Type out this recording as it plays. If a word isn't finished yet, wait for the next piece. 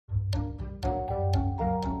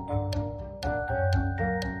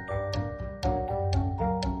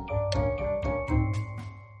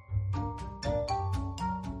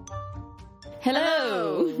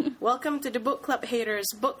Hello! Welcome to the Book Club Haters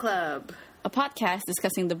Book Club. A podcast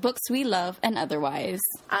discussing the books we love and otherwise.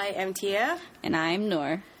 I am Teah. And I'm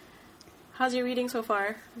Noor. How's your reading so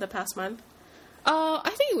far the past month?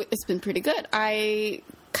 I think it's been pretty good. I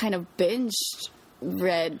kind of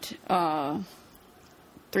read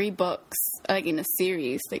 3 books, like in a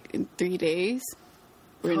series, like in 3 days.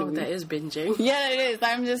 That is binging. Yeah, it is.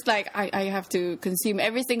 I'm just like, I have to consume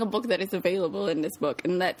every single book that is available in this book.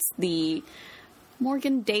 And that's the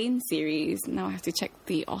Morgan Dane series. Now I have to check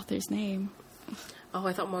the author's name. Oh,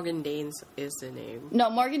 I thought Morgan Dane's is the name.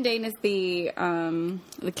 No, Morgan Dane is the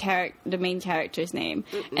main character's name.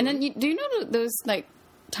 Mm-mm. And then do you know those like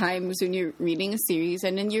times when you're reading a series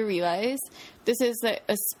and then you realize this is like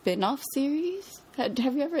a spin-off series? Have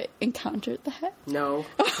you ever encountered that? No.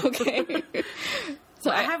 Okay. So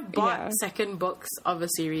I have bought second books of a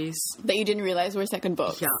series that you didn't realize were second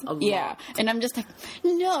books. Yeah, a lot. Yeah, and I'm just like,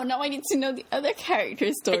 no, now I need to know the other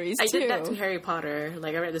character stories too. I did that to Harry Potter.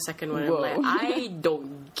 Like I read the second one, and I'm like, I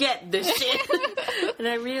don't get this shit. And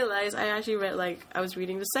I realized I actually I was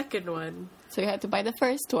reading the second one. So you had to buy the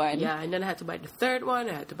first one. Yeah, and then I had to buy the third one.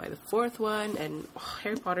 I had to buy the fourth one, and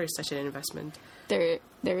Harry Potter is such an investment. There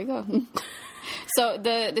we go. So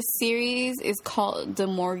the series is called the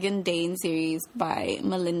Morgan Dane series by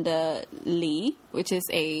Melinda Leigh, which is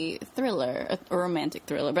a thriller, a romantic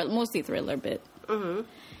thriller, but mostly thriller bit. Mm-hmm.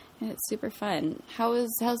 And it's super fun.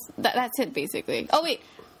 That's it basically. Oh wait,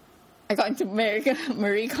 I got into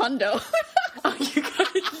Marie Kondo. Oh, you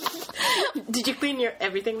got. Did you clean your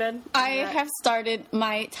everything then? I have started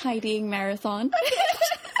my tidying marathon.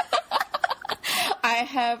 I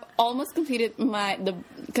have almost completed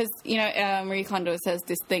because Marie Kondo says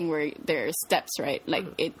this thing where there are steps, right,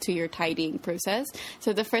 to your tidying process.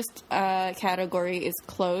 So the first category is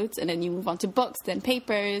clothes, and then you move on to books, then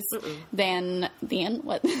papers, then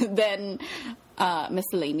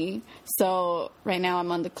miscellany. So right now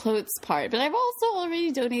I'm on the clothes part, but I've also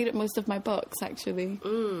already donated most of my books actually.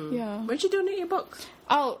 Yeah. Where'd you donate your books?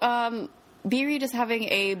 Oh, B-Read is having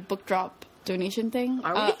a book drop donation thing.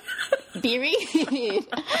 Are we? B-Read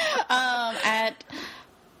at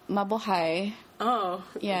Mogahed. Oh,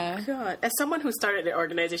 yeah. God. As someone who started an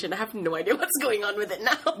organization, I have no idea what's going on with it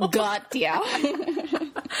now. God, yeah.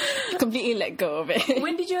 Completely let go of it.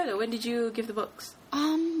 When did you give the books?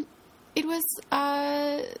 It was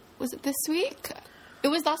it this week? It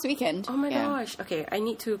was last weekend. Oh my gosh. Okay, I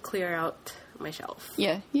need to clear out my shelf.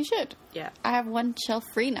 Yeah, you should. Yeah. I have one shelf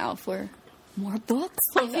free now for more books.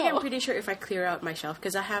 I think I'm pretty sure if I clear out my shelf,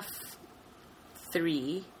 because I have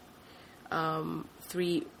 3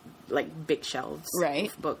 like big shelves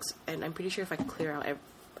of books, and I'm pretty sure if I clear out,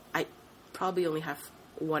 I probably only have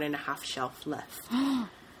 1.5 shelf left. Yeah.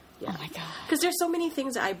 Oh my god! Because there's so many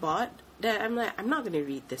things that I bought that I'm like, I'm not going to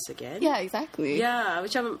read this again. Yeah, exactly. Yeah,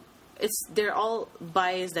 they're all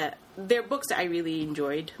buys that they're books that I really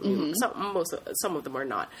enjoyed. Mm-hmm. Some of them are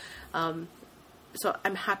not. So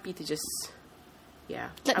I'm happy to just. Yeah,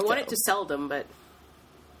 I wanted to sell them, but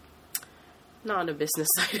not on the business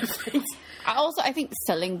side of things. I think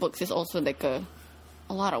selling books is also like a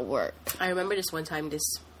lot of work. I remember this one time,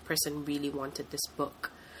 this person really wanted this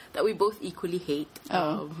book that we both equally hate.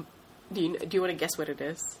 Oh. Do you want to guess what it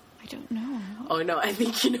is? I don't know. Oh no, I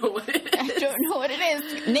think you know what it is. I don't know what it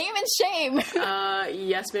is. Name and shame.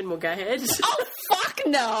 Yasmin Mogahed. Oh fuck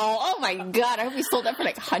no! Oh my god! I hope we sold that for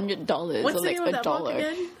like $100 What's or the like name of that book $1.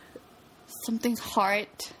 Again? Something's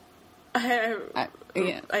heart. I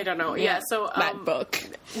don't know. Yeah, so that book.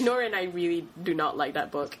 Nora and I really do not like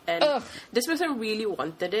that book, and this person really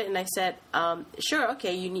wanted it, and I said, "Sure,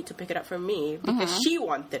 okay, you need to pick it up from me because she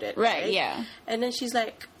wanted it, right?" Yeah. And then she's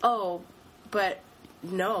like, "Oh, but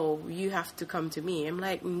no, you have to come to me." I'm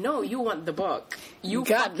like, "No, you want the book. You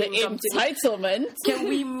got the entitlement. Can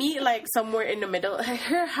we meet like somewhere in the middle?"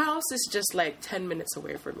 Her house is just like 10 minutes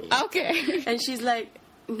away from me. Okay. And she's like,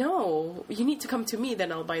 "No, you need to come to me,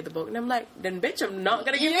 then I'll buy the book." And I'm like, "Then bitch, I'm not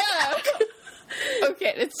gonna give you the book."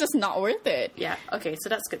 Okay, it's just not worth it. Yeah, okay, so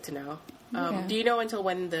that's good to know. Do you know until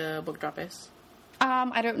when the book drop is?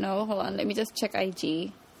 I don't know. Hold on, let me just check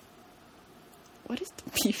IG. What is the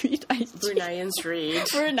B-Read IG? Bruneians Read.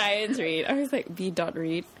 Bruneians Read. I was like,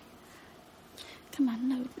 B.read. Come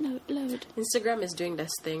on, load. Instagram is doing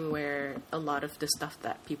this thing where a lot of the stuff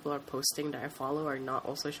that people are posting that I follow are not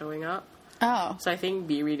also showing up. Oh. So I think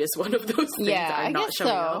B-Read is one of those things that are not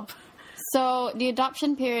showing up. So the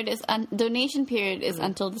donation period is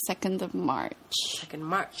until the 2nd of March. 2nd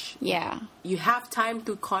March. Yeah. You have time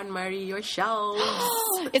to KonMari yourself.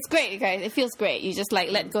 It's great, you guys. It feels great. You just like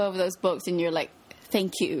let go of those books and you're like,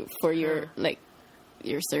 thank you for your like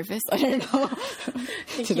your service. I don't know.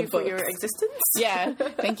 Thank you for your existence. Yeah.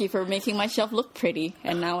 Thank you for making my shelf look pretty,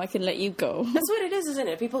 and now I can let you go. That's what it is, isn't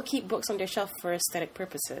it? People keep books on their shelf for aesthetic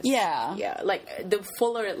purposes. Yeah. Yeah. Like, the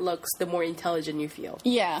fuller it looks, the more intelligent you feel.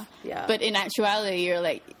 Yeah. Yeah. But in actuality,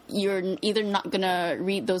 you're either not gonna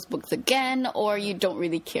read those books again, or you don't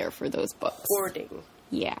really care for those books. Hoarding.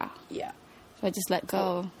 Yeah. Yeah. So I just let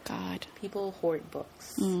go. God. People hoard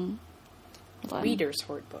books. Fun. Readers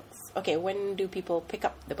hoard books. Okay, when do people pick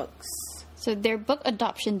up the books? So their book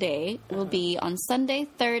adoption day will be on Sunday,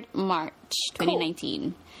 3rd March,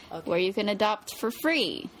 2019, Okay. where you can adopt for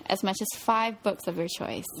free as much as 5 books of your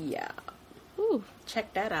choice. Yeah. Ooh.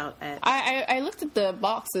 Check that out. I looked at the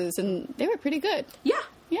boxes, and they were pretty good. Yeah.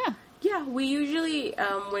 Yeah. Yeah, we usually,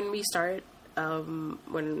 when we start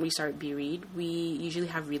Be Read, we usually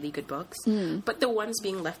have really good books. But the ones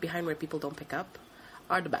being left behind where people don't pick up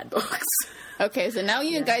are the bad books. Okay, so now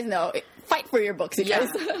you guys know. Fight for your books, you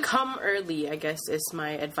guys. Come early, I guess, is my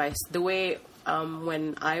advice. The way,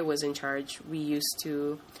 when I was in charge, we used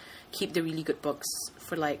to keep the really good books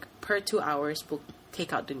for, like, per 2 hours, we'll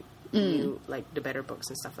take out the new, like, the better books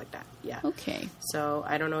and stuff like that. Yeah. Okay. So,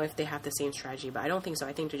 I don't know if they have the same strategy, but I don't think so.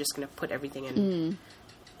 I think they're just going to put everything in,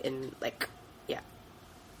 like,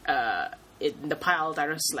 in the pile that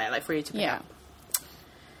is, like, for you to pick up.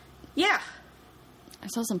 Yeah. I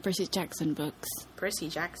saw some Percy Jackson books. Percy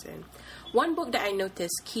Jackson. One book that I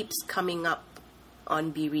noticed keeps coming up on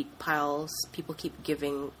Be Read piles, people keep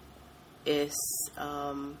giving, is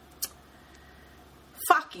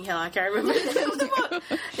fucking hell, I can't remember the name of the book.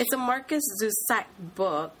 It's a Marcus Zusak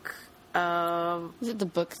book. Is it The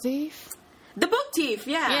Book Thief? The Book Thief,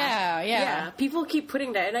 yeah. Yeah. People keep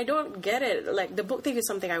putting that, and I don't get it. Like, The Book Thief is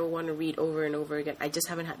something I would want to read over and over again. I just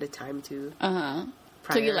haven't had the time to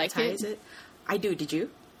prioritize So you like it? I do. Did you?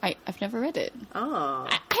 I've never read it. Oh.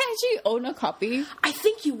 I actually own a copy. I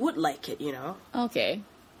think you would like it, you know? Okay.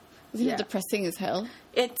 Isn't it depressing as hell?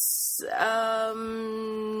 It's,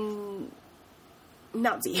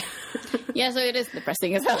 Nazi. Yeah, so it is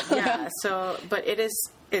depressing as hell. Yeah, but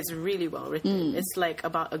it's really well written. It's like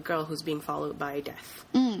about a girl who's being followed by death.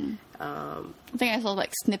 I think I saw,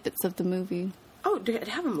 like, snippets of the movie. Oh, do they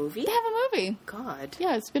have a movie? They have a movie. God.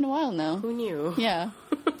 Yeah, it's been a while now. Who knew? Yeah.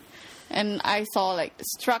 And I saw, like,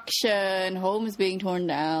 destruction, homes being torn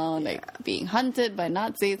down, like, being hunted by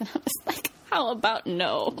Nazis. And I was like, how about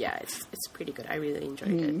no? Yeah, it's pretty good. I really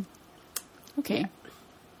enjoyed it. Okay. Yeah.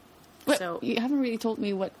 But So you haven't really told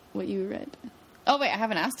me what you read. Oh, wait, I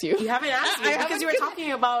haven't asked you. You haven't asked me because you were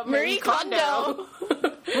talking about Marie Kondo.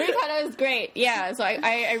 Marie Kondo is great. Yeah, so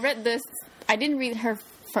I read this. I didn't read her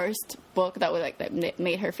first book that was, like, that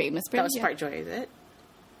made her famous. That was Spark Joy, is it?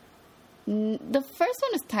 The first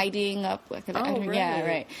one is Tidying Up. Really? Yeah,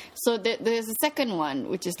 right. So there's a second one,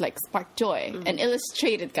 which is like Spark Joy, an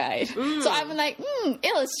illustrated guide. So I'm like,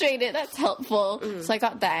 illustrated, that's helpful. So I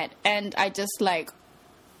got that, and I just, like,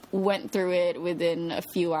 went through it within a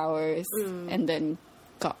few hours, and then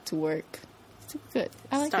got to work. It's good.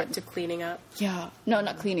 I like it. Start to cleaning up? Yeah. No,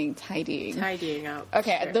 not cleaning, tidying. Tidying up.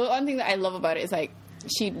 Okay, sure. The one thing that I love about it is, like,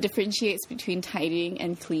 she differentiates between tidying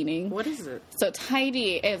and cleaning. What is it? So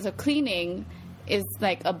cleaning is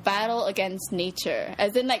like a battle against nature,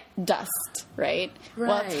 as in, like, dust, right?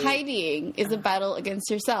 While tidying is a battle against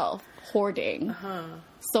yourself, hoarding.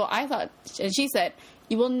 So I thought, and she said,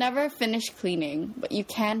 you will never finish cleaning, but you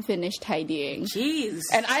can finish tidying. Jeez.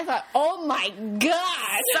 And I thought, oh my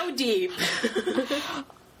God! So deep.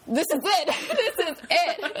 This is it. This is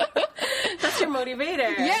it. That's your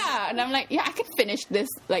motivator. Yeah, and I'm like, yeah, I could finish this,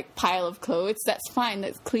 like, pile of clothes. That's fine.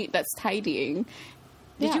 That's clean. That's tidying.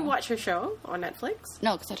 Did you watch her show on Netflix?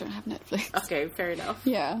 No, because I don't have Netflix. Okay, fair enough.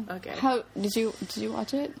 Yeah. Okay. How did you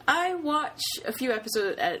watch it? I watched a few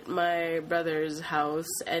episodes at my brother's house,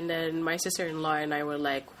 and then my sister-in-law and I were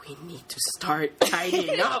like, we need to start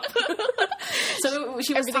tidying up. So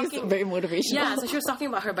she was talking, very motivational. Yeah, so she was talking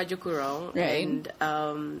about her baju kurung, right?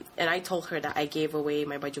 And I told her that I gave away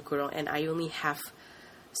my baju kurung, and I only have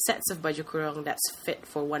sets of baju kurung that's fit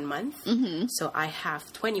for 1 month. So I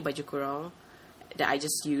have 20 baju kurung that I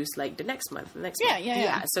just use, like, the next month.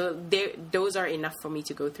 Yeah. So those are enough for me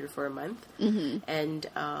to go through for a month and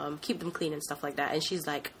keep them clean and stuff like that. And she's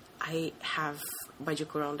like, I have baju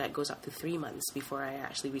kurung that goes up to 3 months before I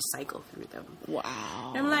actually recycle through them.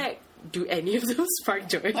 Wow. And I'm like, do any of them spark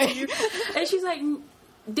joy to you? And she's like,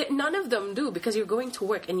 none of them do, because you're going to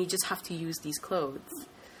work and you just have to use these clothes.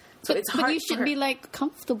 So it's hard. But you should be, like,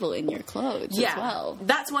 comfortable in your clothes as well.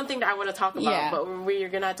 That's one thing that I want to talk about, but we're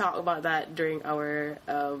going to talk about that during our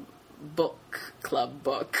book club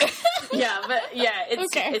book. But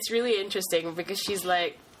it's really interesting because she's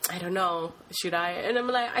like, I don't know. Should I? And I'm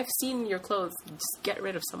like, I've seen your clothes. Just get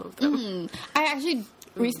rid of some of them. I actually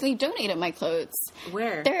recently donated my clothes.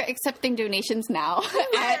 Where? They're accepting donations now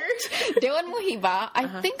at Dewan Muhiba. I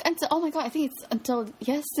think it's until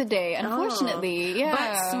yesterday, unfortunately. Yeah.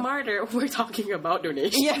 But Smarter, we're talking about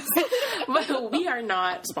donations. Yes. But we are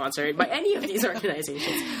not sponsored by any of these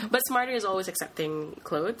organizations. But Smarter is always accepting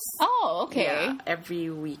clothes. Oh, okay. Yeah, every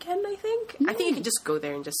weekend, I think. I think you can just go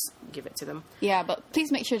there and just give it to them. Yeah, but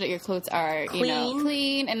please make sure that your clothes are,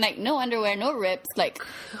 clean and like no underwear, no rips, like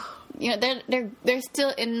they're still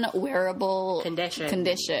in wearable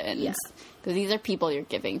conditions. Yeah. Because these are people you're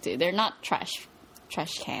giving to. They're not trash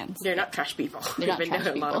cans. They're not trash people. They're not trash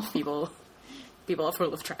people. people. A lot of people are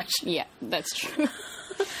full of trash. Yeah, that's true.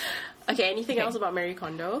 Okay, anything else about Marie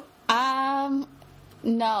Kondo?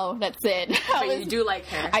 No, that's it. But you do like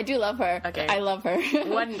her. I do love her. Okay. I love her.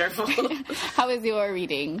 Wonderful. How is your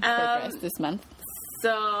reading progress this month?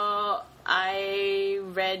 So, I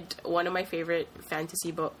read one of my favorite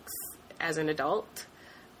fantasy books as an adult,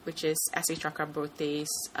 which is S.A. Chakraborty's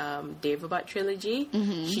Daevabad Trilogy.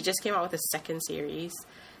 Mm-hmm. She just came out with a second series.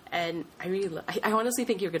 And I really I honestly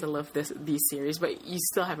think you're going to love these series, but you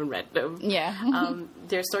still haven't read them. Yeah.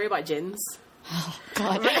 Their story about jinns. Oh,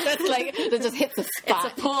 God. That just hits the spot.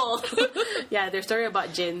 It's a pull. Yeah, their story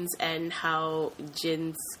about jinns and how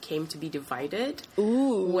jinns came to be divided.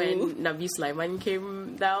 Ooh. When Nabi Sulaiman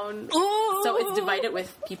came down. Ooh. So it's divided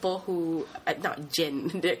with people who... not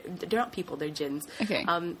jinn. They're not people, they're jinns. Okay.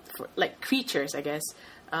 Like creatures, I guess.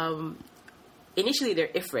 Initially, they're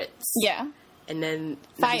ifrits. Yeah. And then...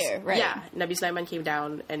 Fire, right? Yeah, Nabi Sulaiman came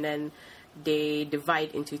down and then... they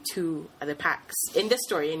divide into two other packs. In this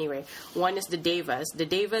story, anyway. One is the Devas. The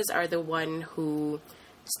Devas are the one who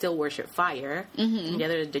still worship fire. Mm-hmm. And the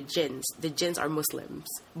other are the jinns. The jinns are Muslims.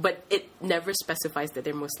 But it never specifies that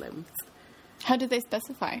they're Muslims. How do they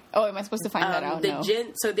specify? Oh, am I supposed to find that out? The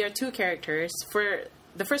jinn... So there are two characters. For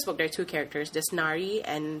the first book, there are two characters. There's Nari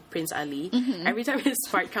and Prince Ali. Mm-hmm. Every time his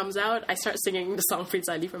part comes out, I start singing the song Prince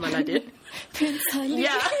Ali from Aladdin. Prince Ali?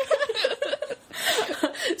 Yeah.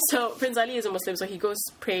 So Prince Ali is a Muslim, so he goes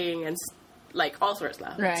praying and like all sorts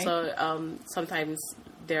lah. Right. So sometimes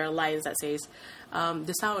there are lines that says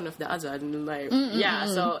the sound of the azan, like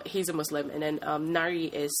So he's a Muslim, and then Nari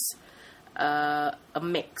is a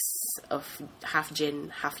mix of half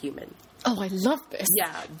jinn, half human. Oh, I love this.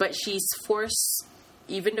 Yeah, but she's forced.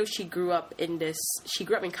 Even though she grew up in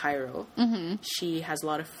Cairo. Mm-hmm. She has a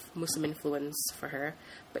lot of Muslim influence for her,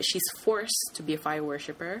 but she's forced to be a fire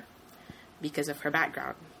worshipper. Because of her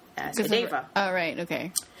background as a deva. Oh, right,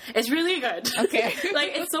 okay. It's really good. Okay.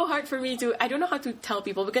 Like, it's so hard for me to... I don't know how to tell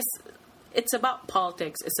people because it's about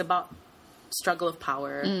politics. It's about struggle of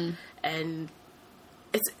power. And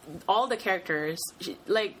it's all the characters...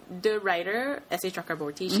 like, the writer, S.A.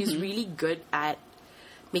 Chakraborty, she's really good at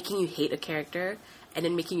making you hate a character and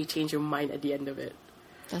then making you change your mind at the end of it.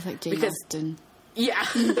 That's like Jane Austen. Yeah,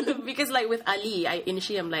 because like with Ali,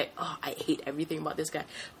 initially I'm like, oh, I hate everything about this guy.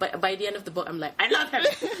 But by the end of the book, I'm like, I love him,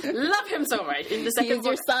 love him so much. In the second book,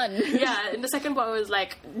 your son. Yeah, in the second book, I was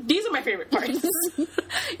like, these are my favorite parts.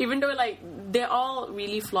 Even though like they're all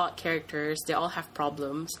really flawed characters, they all have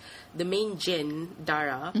problems. The main jinn,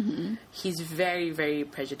 Dara, he's very, very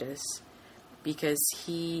prejudiced because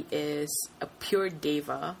he is a pure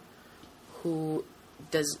deva who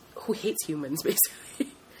hates humans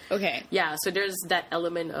basically. Okay. Yeah, so there's that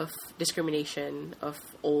element of discrimination of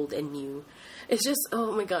old and new. It's just,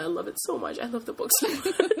 oh my god, I love it so much. I love the book so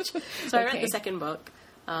much. So I read the second book.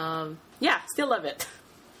 Still love it.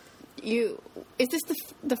 Is this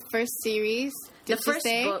the first series? The first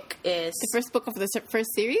book is... The first book of the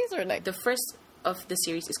first series? Or like... The first of the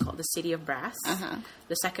series is called The City of Brass. Uh-huh.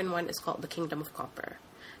 The second one is called The Kingdom of Copper.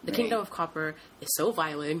 The Kingdom of Copper is so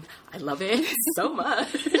violent. I love it so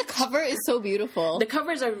much. The cover is so beautiful. The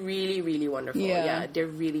covers are really, really wonderful. Yeah, they're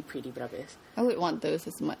really pretty, brothers. I would want those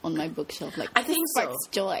on my bookshelf. Like, I think sparks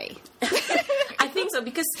joy. I think so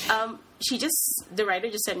because the writer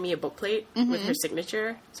just sent me a bookplate with her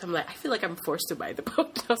signature. So I'm like, I feel like I'm forced to buy the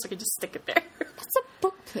book now, so I can just stick it there. What's a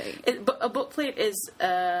bookplate? A bookplate is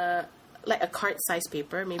like a card-sized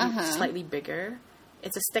paper, maybe slightly bigger.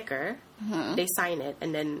 It's a sticker. They sign it,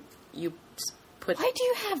 and then you put... Why do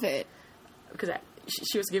you have it? Because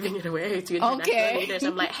she was giving it away to international leaders.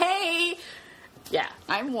 I'm like, hey! Yeah.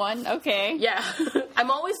 I'm one. Okay. Yeah. I'm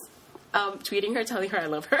always tweeting her, telling her I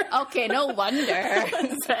love her. Okay, no wonder.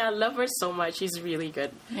 So I love her so much. She's really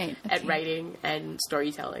good at writing and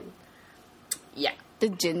storytelling. Yeah. The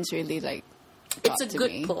jinns really, like, it's a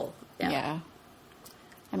good pull. Yeah.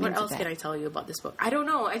 What else can I tell you about this book? I don't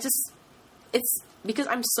know. it's because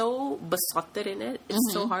I'm so besotted in it.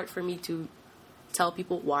 It's so hard for me to tell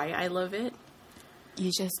people why I love it.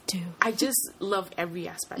 You just do. I just love every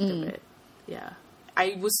aspect of it. Yeah.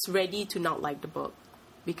 I was ready to not like the book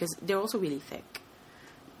because they're also really thick.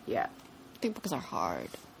 Yeah. I think books are hard.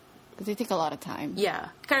 Because they take a lot of time. Yeah.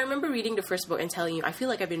 I remember reading the first book and telling you, I feel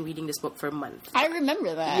like I've been reading this book for a month. I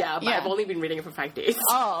remember that. Yeah, but I've only been reading it for 5 days.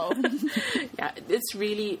 Oh. Yeah, it's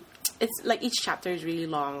like each chapter is really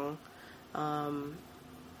long.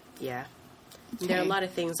 Yeah. Okay. There are a lot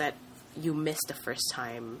of things that you miss the first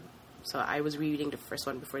time. So I was reading the first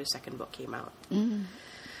one before the second book came out.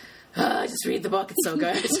 Just read the book. It's so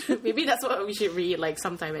good. Maybe that's what we should read like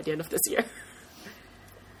sometime at the end of this year.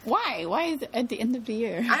 Why? Why is it at the end of the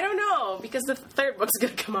year? I don't know. Because the third book's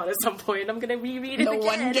going to come out at some point. I'm going to reread it again. No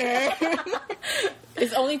wonder.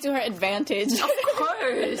 It's only to her advantage. Of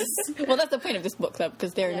course. Well, that's the point of this book club,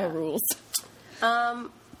 because there are no rules.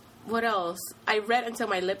 What else? I read until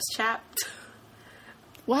my lips chapped.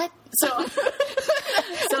 What? So is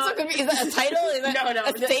that a title? Is that no.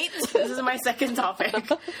 a state? This is my second topic.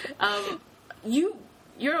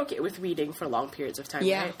 You're okay with reading for long periods of time,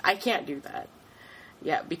 right? I can't do that.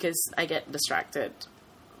 Yeah, because I get distracted.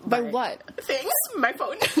 By what? Things. My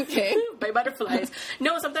phone. Okay. By butterflies.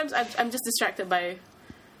 No, sometimes I'm just distracted by...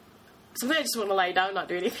 Sometimes I just want to lie down, not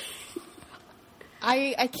do anything.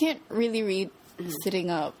 I can't really read sitting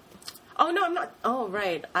up. Oh, no, I'm not... Oh,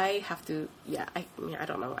 right. I have to... Yeah, I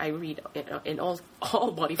don't know. I read in all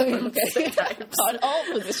body forms at times. On all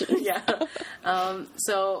positions. Yeah.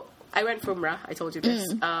 So I went from Umrah. I told you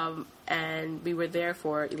this. And we were there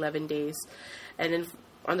for 11 days. And then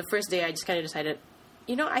on the first day, I just kind of decided,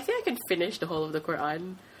 I think I can finish the whole of the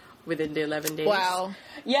Quran within the 11 days. Wow.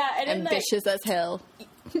 Yeah. And ambitious as hell.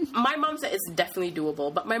 My mom said it's definitely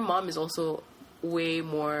doable. But my mom is also way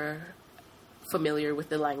more familiar with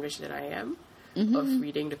the language than I am of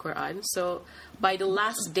reading the Quran. So by the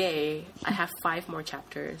last day, I have 5 more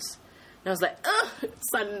chapters. And I was like,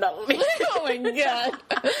 sandal me. Oh my god.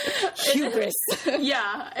 Hubris.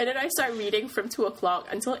 Yeah. And then I start reading from 2 o'clock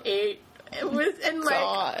until 8. It was, and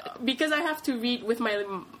because I have to read with my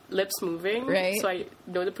lips moving, right? So I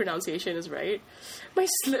know the pronunciation is right. My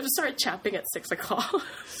lips start chapping at 6 o'clock.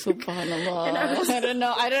 Subhanallah.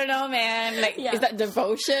 I don't know, man. Like, is that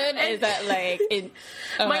devotion? Is that like...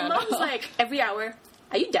 My mom's like, every hour,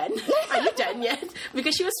 are you done? Are you done yet?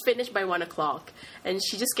 Because she was finished by 1 o'clock. And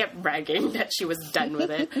she just kept bragging that she was done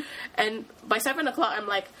with it. And by 7 o'clock, I'm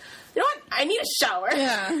like, you know what? I need a shower.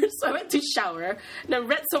 Yeah. So I went to shower. And I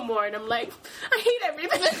read some more. And I'm like, I hate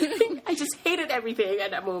everything. I just hated everything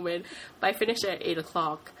at that moment. But I finished at 8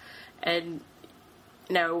 o'clock. And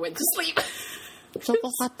now I went to sleep. So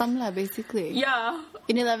khatam lah, basically. Yeah.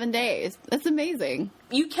 In 11 days. That's amazing.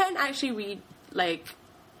 You can actually read, like,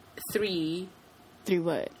 3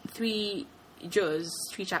 what? 3 juz,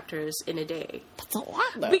 3 chapters in a day. That's a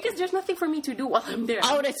lot, though. Because there's nothing for me to do while I'm there.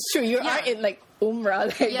 Oh, that's true. You are in, like, Umrah.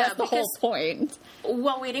 Like, that's the whole point.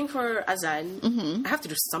 While waiting for Azan, I have to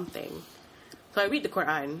do something. So I read the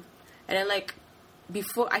Quran. And then, like,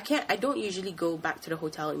 I don't usually go back to the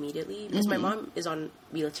hotel immediately because my mom is on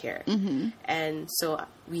wheelchair. And so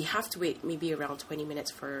we have to wait maybe around 20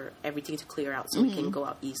 minutes for everything to clear out so we can go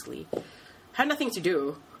out easily. Had nothing to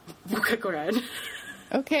do. Book a Quran.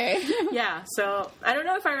 Okay. Yeah, so I don't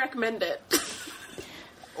know if I recommend it.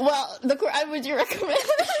 Well, the Quran, would you recommend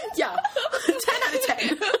it? Yeah. 10 out of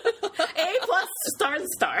 10. A+,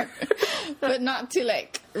 star. But not to,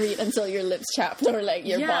 like, read until your lips chapped or, like,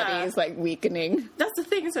 your body is, like, weakening. That's the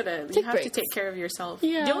thing, isn't it? You have to take care of yourself.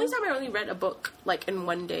 Yeah. The only time I only read a book, like, in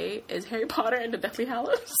one day is Harry Potter and the Deathly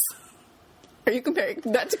Hallows. Are you comparing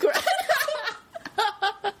that to Quran?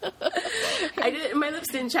 My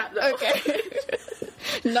lips didn't chap, though. Okay.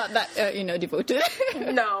 Not that, devoted.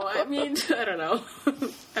 No, I mean, I don't know.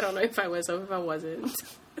 I don't know if I was or if I wasn't.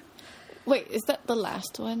 Wait, is that the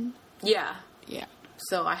last one? Yeah. Yeah.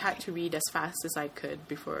 So I had to read as fast as I could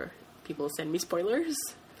before people send me spoilers.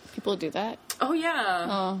 People do that? Oh, yeah.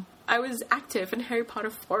 Oh. I was active in Harry Potter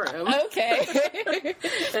forum. Okay.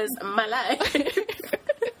 That's my life.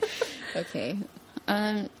 Okay.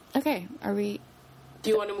 Okay, are we... Do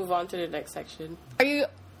you want to move on to the next section?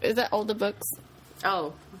 Is that all the books?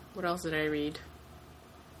 Oh, what else did I read?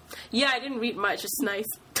 Yeah, I didn't read much. It's nice.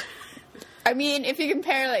 I mean, if you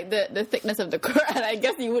compare, like, the thickness of the Quran, I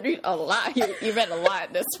guess you would read a lot. You read a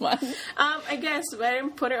lot this one. I guess, but I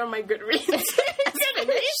didn't put it on my Goodreads.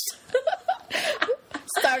 Finished.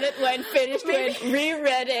 Started when, finished when,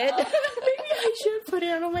 reread it. Maybe I should put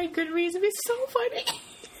it on my Goodreads. It'd be so funny.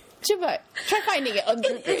 Try finding it on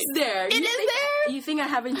Goodreads. It's there. It is there? You think I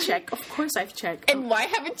haven't checked? Of course I've checked. And why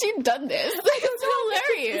haven't you done this? Like, it's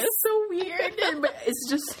hilarious. It's so weird, but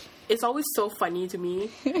it's always so funny to me.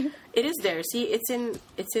 It is there. See, it's in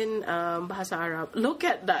Bahasa Arab. Look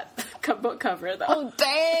at that book cover though. Oh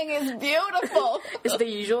dang, it's beautiful. It's the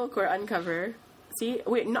usual Quran cover. See,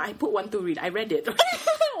 wait, no, I put one to read. I read it.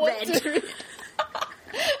 Read.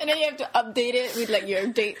 And then you have to update it with like your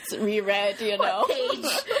dates reread, you know. What page?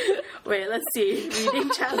 Wait, let's see. Reading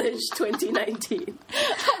Challenge 2019.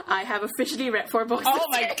 I have officially read 4 books. Oh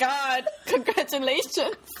my god!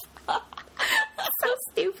 Congratulations. So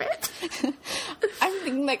stupid. I'm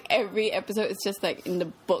thinking like every episode is just like in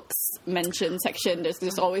the books mention section. There's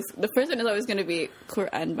just always the first one is always going to be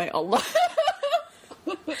Quran by Allah.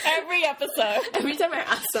 Every episode. Every time I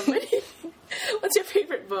ask somebody, what's your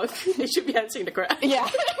favorite book? They should be answering the Quran. Yeah,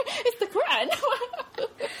 it's the Quran.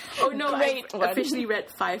 Oh no, I one. officially read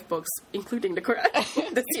 5 books, including the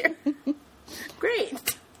Quran this year.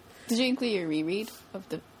 Great. Did you include your reread of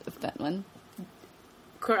that one?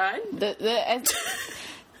 Quran?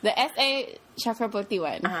 The S.A. Chakraborty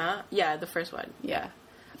one. Yeah, the first one. Yeah.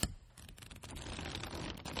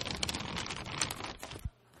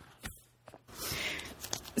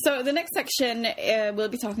 So the next section we'll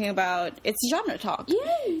be talking about it's genre talk.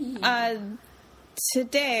 Yay!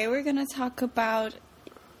 Today we're gonna talk about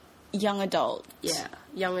young adult. Yeah,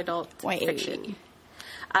 young adult YA. fiction.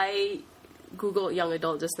 I googled young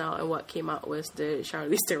adult just now, and what came out was the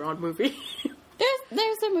Charlize Theron movie.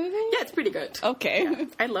 There's a movie? Yeah, it's pretty good. Okay. Yeah,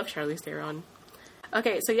 I love Charlize Theron.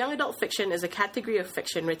 Okay, so young adult fiction is a category of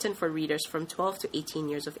fiction written for readers from 12 to 18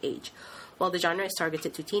 years of age. While the genre is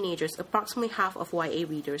targeted to teenagers, approximately half of YA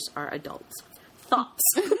readers are adults. Thoughts?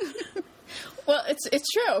 Well, it's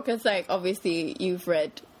true, because, like, obviously you've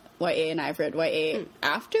read YA and I've read YA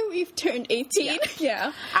after we've turned 18.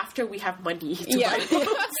 Yeah. After we have money to buy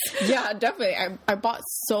books. Yeah, definitely. I bought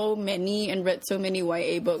so many and read so many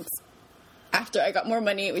YA books after I got more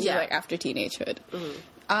money, which is, like, after teenagehood.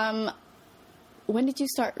 When did you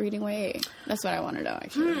start reading YA? That's what I want to know,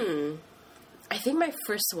 actually. I think my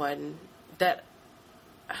first one that...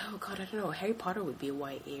 Oh, God, I don't know. Harry Potter would be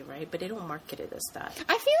YA, right? But they don't market it as that.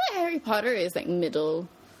 I feel like Harry Potter is, like, middle...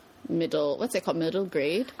 What's it called? Middle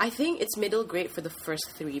grade? I think it's middle grade for the first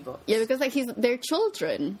 3 books. Yeah, because, like, they're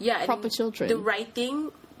children. Yeah. Proper children. The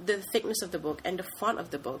writing, the thickness of the book, and the font of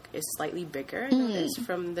the book is slightly bigger than it is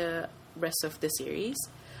from the rest of the series.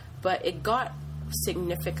 But it got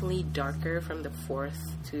significantly darker from the 4th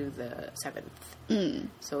to the 7th.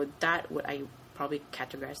 So that would I probably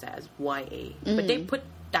categorize that as YA. But they put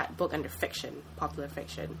that book under fiction, popular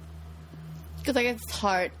fiction. Because I guess it's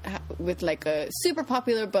hard with like a super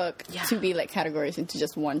popular book to be like categorized into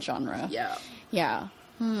just one genre. Yeah. Yeah.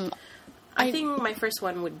 I think my first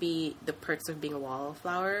one would be The Perks of Being a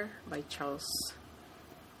Wallflower by Charles...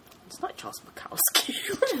 It's not Charles Bukowski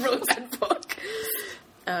who wrote that book.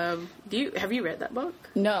 Have you read that book?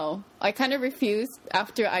 No. I kind of refused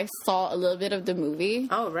after I saw a little bit of the movie.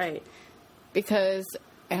 Oh, right. Because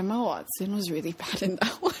Emma Watson was really bad in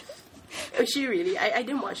that one. Was she really? I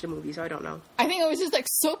didn't watch the movie, so I don't know. I think I was just like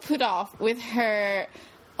so put off with her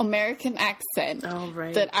American accent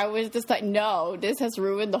that I was just like, no, this has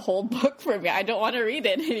ruined the whole book for me. I don't want to read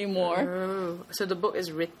it anymore. So the book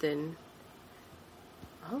is written...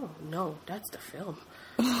 Oh, no, that's the film.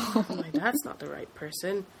 Oh my, that's not the right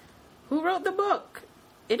person. Who wrote the book?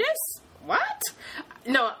 It is? What?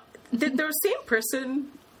 No, did the same person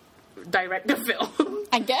direct the film?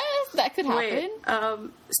 I guess that could happen.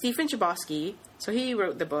 Wait, Stephen Chbosky, so he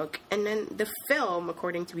wrote the book, and then the film,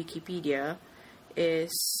 according to Wikipedia,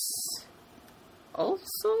 is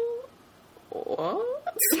also...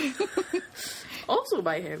 What? Also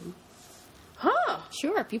by him. Huh.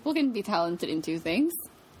 Sure, people can be talented in 2 things.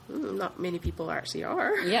 Not many people actually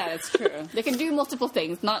are. Yeah, that's true. They can do multiple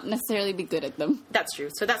things, not necessarily be good at them. That's true.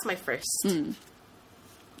 So that's my first.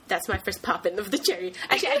 That's my first poppin' of the cherry.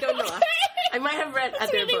 Actually, I don't know. I might have read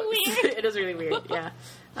other really books. Weird. It is really weird, yeah.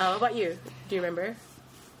 What about you? Do you remember?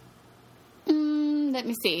 Let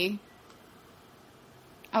me see.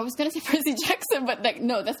 I was going to say Percy Jackson, but like,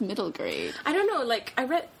 no, that's middle grade. I don't know. Like, I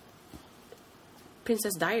read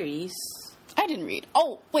Princess Diaries. I didn't read.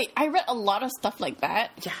 Oh, wait, I read a lot of stuff like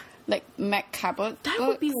that. Yeah. Like Mac Cabot That books.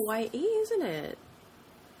 would be YA, isn't it?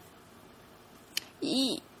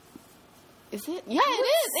 Is it? Yeah,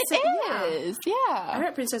 it is. Yeah. I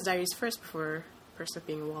read Princess Diaries first before Percy of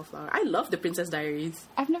Being a Wallflower. I love the Princess Diaries.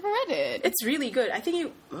 I've never read it. It's really good. I think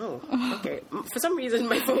you... Oh, okay. For some reason,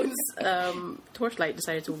 my phone's torchlight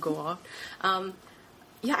decided to go off.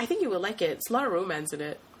 Yeah, I think you will like it. It's a lot of romance in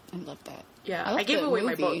it. I love that. Yeah, I gave away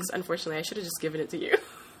my books, unfortunately. I should have just given it to you.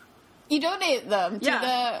 You donate them to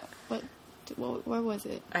Yeah. where was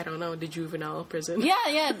it? I don't know, the juvenile prison.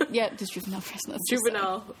 Yeah, the juvenile prison.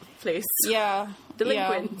 Juvenile place. Yeah.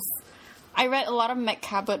 Delinquents. Yeah. I read a lot of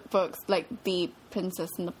Cabot books, like The Princess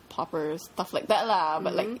and the Pauper, stuff like that lah,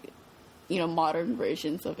 but like, modern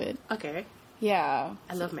versions of it. Okay. Yeah.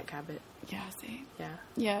 I love Cabot. Yeah, same. Yeah.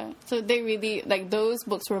 Yeah. So they really, like, those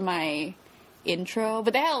books were my intro,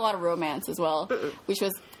 but they had a lot of romance as well, which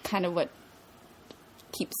was kind of what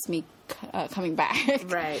keeps me coming back.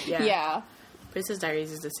 Right, yeah. Yeah. Princess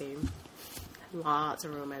Diaries is the same. Lots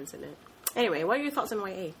of romance in it. Anyway, what are your thoughts on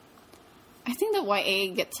YA? I think that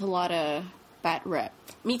YA gets a lot of bad rep.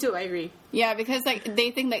 Me too, I agree. Yeah, because like they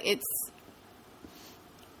think that it's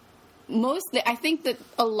mostly. I think that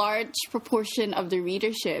a large proportion of the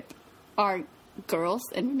readership are girls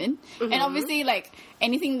and women, and obviously, like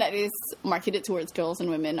anything that is marketed towards girls and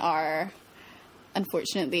women are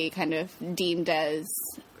unfortunately kind of deemed as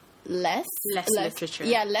less literature.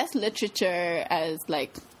 Yeah, less literature as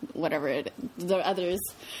like whatever the others,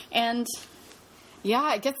 and.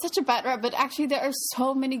 Yeah, it gets such a bad rap, but actually there are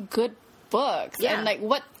so many good books. Yeah. And, like,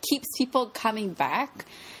 what keeps people coming back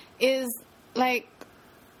is, like,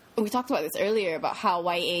 we talked about this earlier, about how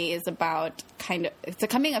YA is about it's a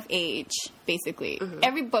coming of age, basically.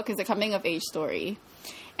 Every book is a coming of age story.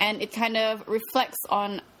 And it kind of reflects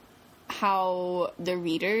on how the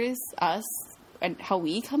readers, us, and how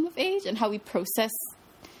we come of age and how we process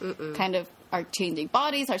kind of our changing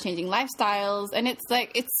bodies, our changing lifestyles, and it's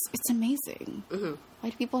like it's amazing. Why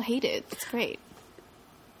do people hate it? It's great.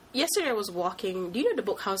 Yesterday I was walking. Do you know the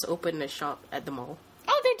book house opened a shop at the mall?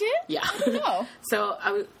 Oh, they did? Yeah. No. So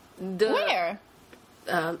Where?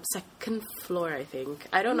 Second floor, I think.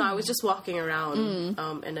 I don't know. I was just walking around,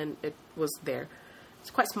 and then it was there. It's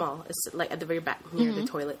quite small. It's like at the very back near the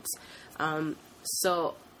toilets.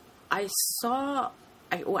 So I saw.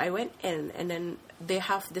 I went in, and then they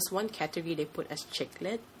have this one category they put as chick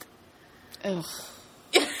lit. Ugh.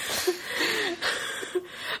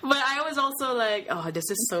 But I was also like, oh, this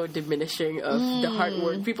is so diminishing of the hard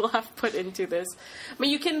work people have put into this. I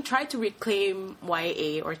mean, you can try to reclaim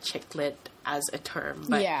YA or chick lit as a term,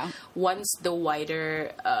 but once the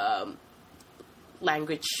wider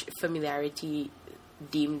language familiarity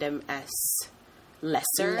deemed them as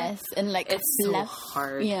lesser, and like it's so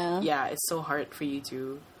hard. Yeah, it's so hard for you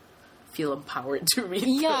to feel empowered to read them.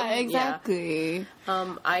 Yeah, exactly.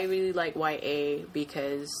 Yeah. I really like YA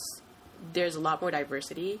because there's a lot more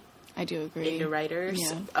diversity. I do agree. In the writers.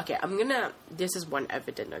 Yeah. Okay, this is one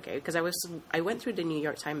evident, okay? Because I went through the New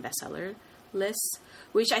York Times bestseller list,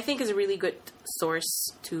 which I think is a really good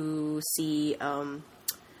source to see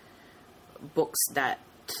books that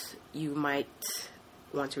you might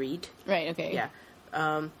want to read. Right, okay. Yeah.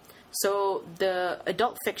 So the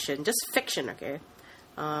adult fiction, just fiction, okay?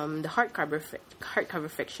 The hardcover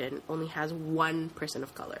fiction only has one person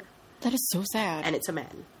of color. That is so sad. And it's a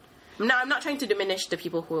man. Now, I'm not trying to diminish the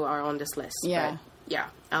people who are on this list. Yeah. But yeah.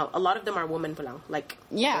 A lot of them are women pulang. Like,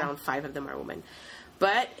 around 5 of them are women.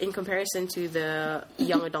 But in comparison to the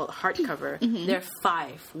young adult hardcover, there are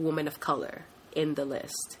 5 women of color in the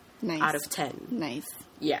list. Nice. Out of 10. Nice.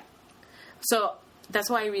 Yeah. So that's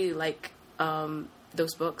why I really like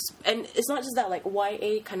those books. And it's not just that, like,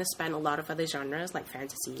 YA kind of span a lot of other genres, like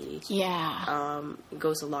fantasy. Yeah. It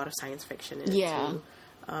goes a lot of science fiction in it, too.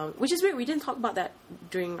 Which is weird. We didn't talk about that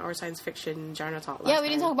during our science fiction genre talk last time. We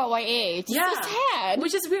didn't talk about YA. It's so sad.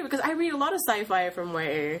 Which is weird, because I read a lot of sci-fi from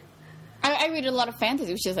YA. I read a lot of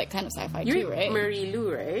fantasy, which is, like, kind of sci-fi, too, right? Marie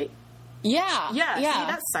Lu, right? Yeah. Yeah, see,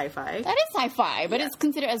 that's sci-fi. That is sci-fi, but it's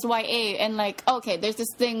considered as YA. And, like, okay, there's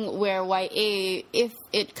this thing where YA, if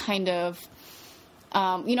it kind of...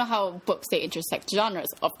 you know how books, they intersect genres,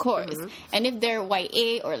 of course. And if they're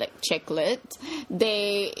YA or, like, chick lit,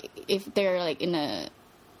 if they're, like, in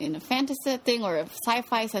a fantasy setting or a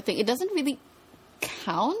sci-fi setting, it doesn't really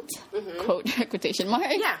count, quotation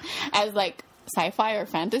marks, as, like, sci-fi or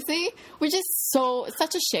fantasy, which is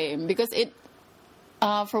such a shame, because it,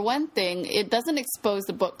 for one thing, it doesn't expose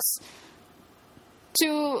the books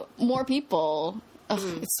to more people.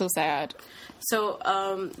 It's so sad.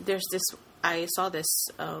 So, there's this... I saw this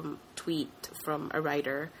tweet from a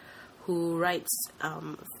writer who writes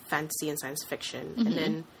fantasy and science fiction. And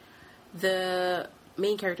then the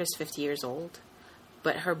main character is 50 years old,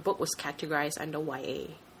 but her book was categorized under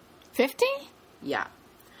YA. 50? Yeah.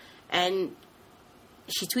 And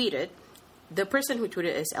she tweeted, the person who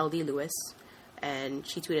tweeted is LD Lewis, And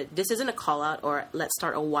she tweeted, "This isn't a call out or let's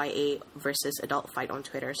start a YA versus adult fight on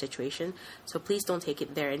Twitter situation, so please don't take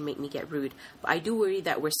it there and make me get rude. But I do worry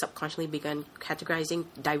that we're subconsciously begun categorizing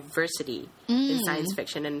diversity in science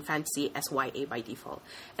fiction and fantasy as YA by default."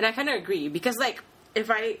 And I kind of agree, because like if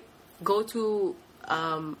I go to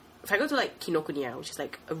like Kinokuniya, which is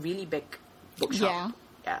like a really big bookshop,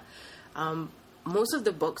 most of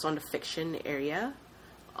the books on the fiction area,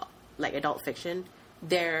 like adult fiction,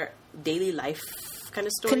 they're daily life kind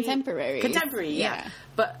of story. Contemporary, yeah.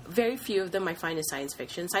 But very few of them I find is science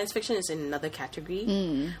fiction. Science fiction is in another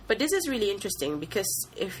category. But this is really interesting, because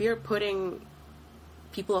if you're putting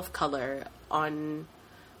people of color on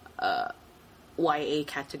YA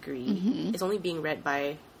category, it's only being read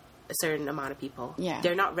by a certain amount of people. Yeah.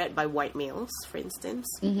 They're not read by white males, for instance.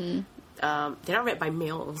 They're not read by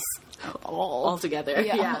males altogether.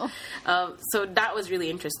 Yeah. So that was really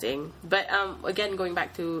interesting. But again, going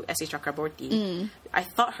back to S.A. Chakraborty, I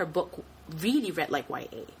thought her book really read like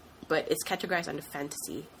YA, but it's categorized under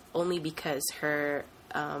fantasy only because her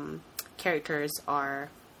characters are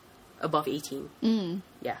above 18.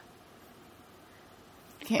 Yeah.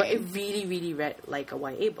 Okay. But it really, really read like a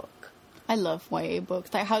YA book. I love YA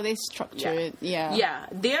books, like how they structure it. Yeah.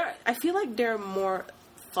 I feel like they're more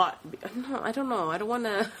thought. No, I don't know. I don't want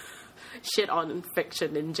to shit on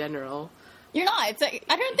fiction in general. You're not. It's like,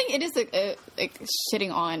 I don't think it is like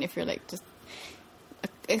shitting on if you're like just.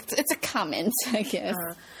 It's a comment, I guess.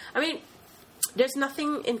 I mean, there's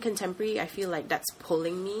nothing in contemporary I feel like that's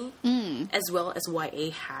pulling me as well as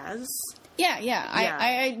YA has. Yeah.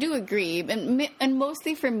 I do agree, and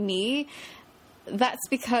mostly for me, that's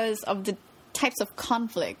because of the types of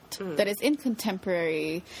conflict that is in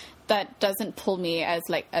contemporary that doesn't pull me as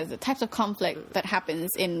the types of conflict that happens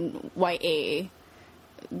in YA.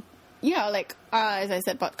 Like as I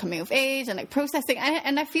said about coming of age and like processing,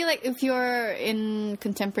 and I feel like if you're in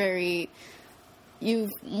contemporary, you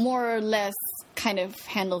more or less kind of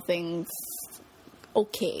handle things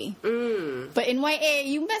okay. But in YA,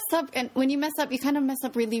 you mess up, and when you mess up, you kind of mess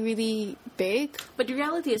up really, really big. But the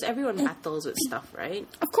reality is everyone battles with stuff, right?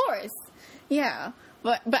 Of course. Yeah.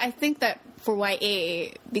 But I think that for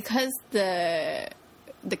YA, because the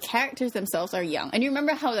characters themselves are young, and you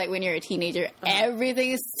remember how like when you're a teenager,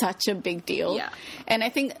 everything is such a big deal. Yeah. And I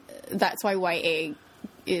think that's why YA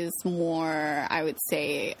is more, I wouldn't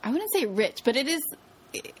say rich, but it is,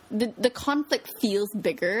 the conflict feels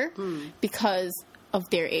bigger because of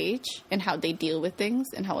their age and how they deal with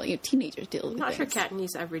things and how teenagers deal with things. I'm not sure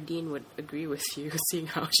Katniss Everdeen would agree with you, seeing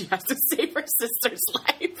how she has to save her sister's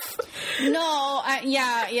life. No,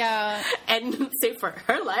 yeah. And save for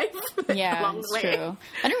her life. Yeah, along the way. True.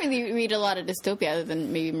 I don't really read a lot of dystopia other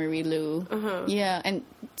than maybe Marie Lu. Yeah, and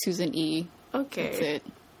Susan E. Okay. That's it.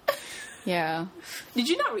 Yeah. Did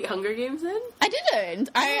you not read Hunger Games then? I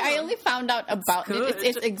didn't. I only found out about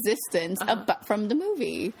its existence from the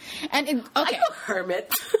movie. And Are you a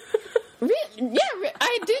hermit? I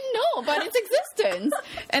didn't know about its existence.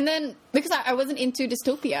 And then because I wasn't into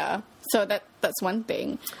dystopia, so that's one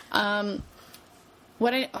thing. I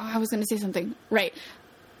was going to say something. Right.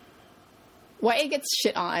 YA gets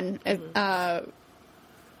shit on. I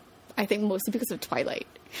think mostly because of Twilight.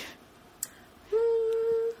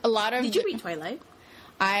 Did you read Twilight?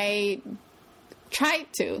 I tried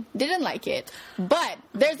to. Didn't like it. But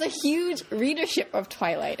there's a huge readership of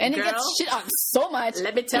Twilight. And it gets shit on so much.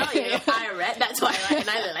 Let me tell you, I read that Twilight and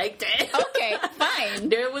I liked it. Okay, fine.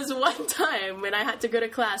 There was one time when I had to go to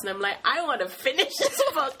class and I'm like, I want to finish this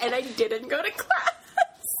book, and I didn't go to class.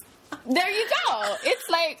 There you go. It's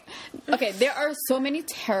like, okay, there are so many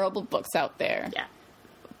terrible books out there. Yeah.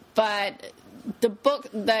 But the book,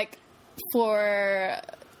 like, for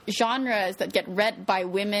genres that get read by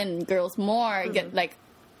women, girls more,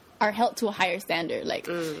 are held to a higher standard. Like,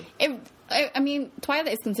 I mean,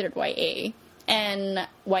 Twilight is considered YA, and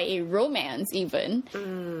YA romance even.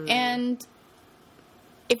 And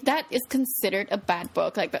if that is considered a bad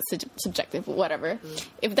book, like that's subjective, whatever.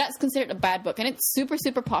 If that's considered a bad book and it's super,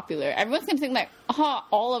 super popular, everyone's gonna think like,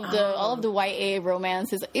 all of the YA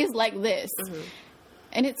romance is like this.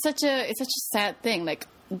 And it's such a sad thing. Like,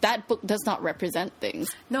 that book does not represent things.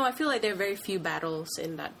 No, I feel like there are very few battles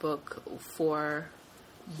in that book for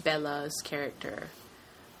Bella's character.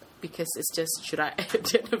 Because it's just,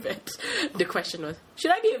 the question was,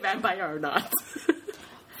 should I be a vampire or not?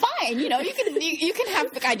 Fine, you can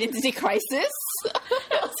have the identity crisis.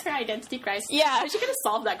 That was her identity crisis. Yeah. She could have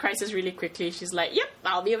solved that crisis really quickly. She's like, yep,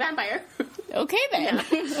 I'll be a vampire. Okay, then.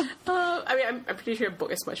 Yeah. I mean, I'm pretty sure a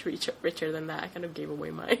book is much richer than that. I kind of gave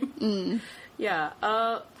away mine. Yeah.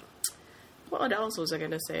 What else was I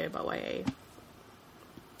going to say about YA?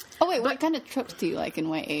 Oh wait, what kind of tropes do you like in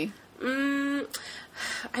YA?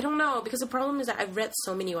 I don't know, because the problem is that I've read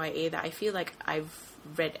so many YA that I feel like I've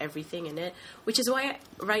read everything in it, which is why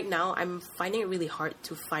right now I'm finding it really hard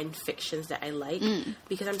to find fictions that I like,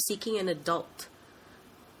 because I'm seeking an adult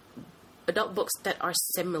books that are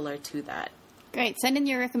similar to that. Great, send in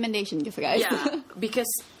your recommendation, guys. Yeah, because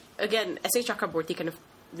again, S.A. Chakraborty kind of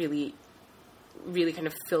really kind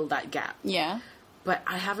of filled that gap. Yeah. But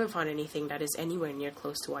I haven't found anything that is anywhere near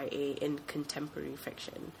close to YA in contemporary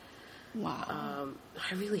fiction. Wow.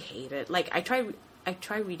 I really hate it. Like, I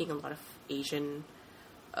try reading a lot of Asian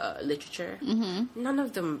literature. Mm-hmm. None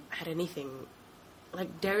of them had anything.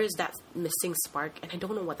 Like, there is that missing spark, and I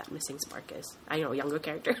don't know what that missing spark is. I know, younger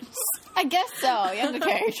characters. I guess so, younger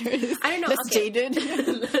characters. I don't know. Less jaded.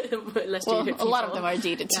 Less well, jaded a lot of them are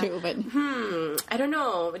jaded too, but... I don't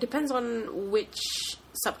know. It depends on which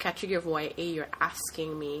subcategory of YA you're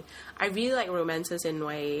asking me. I really like romances in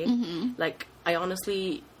YA. Mm-hmm. Like, I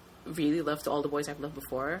honestly really loved All the Boys I've Loved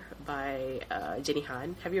Before by Jenny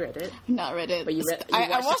Han. Have you read it? Not read it. But you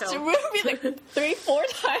I watched the movie like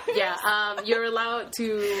 3-4 times. Yeah, you're allowed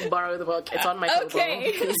to borrow the book. It's on my Kobo.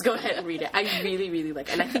 Okay. Please go ahead and read it. I really, really like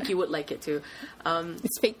it. And I think you would like it too.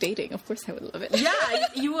 It's fake dating. Of course I would love it. Yeah,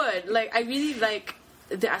 you would. Like, I really like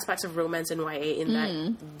the aspects of romance in YA in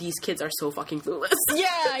that these kids are so fucking clueless.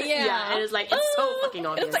 Yeah. Yeah, and it's like, it's so fucking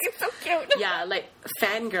obvious. It's so cute. Yeah, like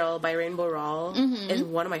Fangirl by Rainbow Rowell is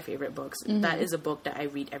one of my favorite books. That is a book that I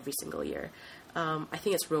read every single year. I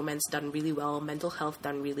think it's romance done really well, mental health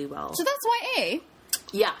done really well. So that's YA?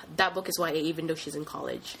 Yeah, that book is YA even though she's in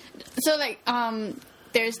college. So like,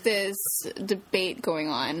 there's this debate going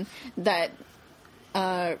on that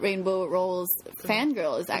Rainbow Rowell's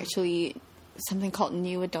Fangirl is actually something called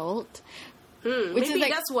new adult. Which maybe is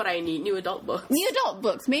like, that's what I need, new adult books. New adult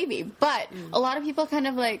books, maybe. But a lot of people kind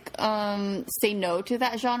of like say no to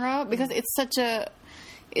that genre because it's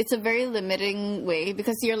a very limiting way,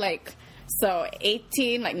 because you're like, so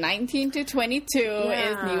 18, like 19 to 22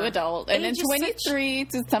 is new adult, and then 23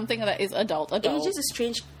 to something that is adult. Age is a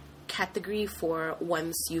strange category for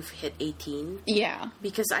once you've hit 18. Yeah.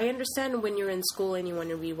 Because I understand when you're in school and you want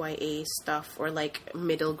to read YA stuff, or like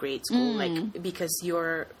middle grade school, like, because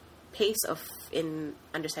your pace in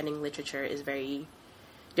understanding literature is there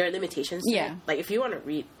are limitations to it. Like, if you want to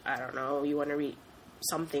read, I don't know, you want to read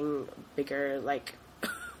something bigger, like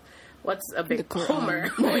what's a big Homer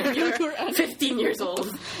when you're 15 years old?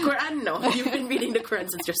 Quran, no. You've been reading the Quran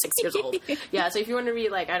since you're 6 years old. Yeah, so if you want to read,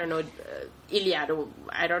 like, I don't know, Iliad, or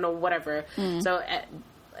I don't know, whatever. So at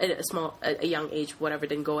a young age, whatever,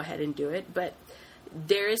 then go ahead and do it. But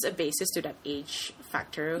there is a basis to that age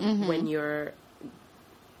factor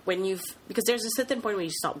because there's a certain point where you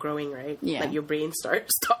stop growing, right? Yeah. Like, your brain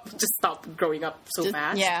stop growing up so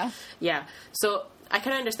fast. Yeah. Yeah. So I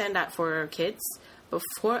kind of understand that for kids. But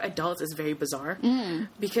for adults, it's very bizarre.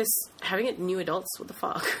 Because having it new adults, what the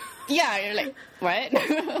fuck? Yeah, you're like, what?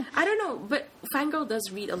 I don't know, but Fangirl does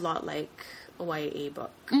read a lot like a YA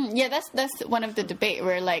book. Yeah, that's one of the debate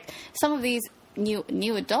where, like, some of these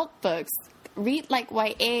new adult books read like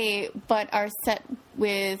YA, but are set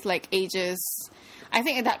with, like, ages... I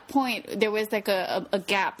think at that point, there was, like, a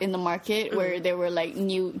gap in the market where there were, like,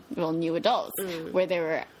 new adults, where they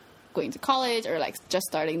were... going to college or like just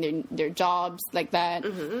starting their jobs like that,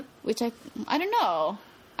 which I don't know.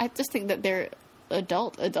 I just think that they're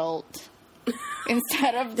adult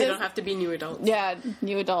instead of they don't have to be new adults. Yeah,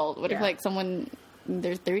 new adult. What if like someone in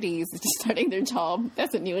their 30s is just starting their job?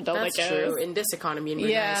 That's a new adult. That's true in this economy in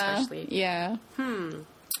Renee especially. Yeah.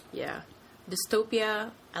 Yeah.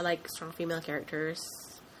 Dystopia. I like strong female characters.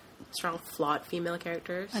 Strong, flawed female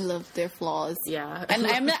characters. I love their flaws. Yeah. And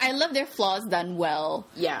I love their flaws done well.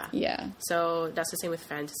 Yeah. Yeah. So that's the same with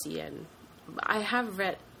fantasy. And I have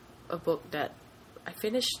read a book that I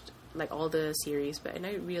finished, like, all the series, and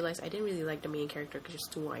I realized I didn't really like the main character because she's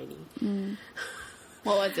too whiny.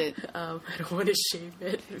 What was it? I don't want to shame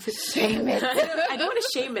it. Shame it. I don't want to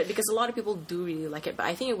shame it because a lot of people do really like it, but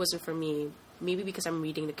I think it wasn't for me. Maybe because I'm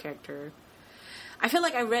reading the character. I feel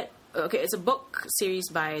like I read... Okay, it's a book series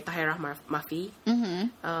by Tahereh Mafi.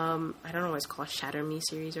 I don't know what it's called, Shatter Me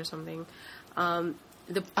series or something.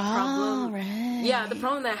 The problem... right. Yeah, the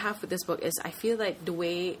problem that I have with this book is I feel like the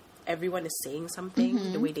way everyone is saying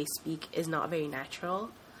something, the way they speak, is not very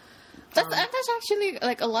natural. That's actually,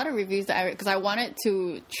 like, a lot of reviews that I read, because I wanted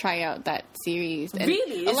to try out that series. And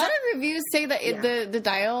really? A lot of reviews say that the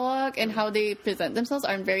dialogue and how they present themselves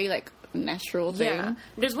aren't very, like, natural thing. Yeah.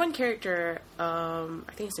 There's one character, I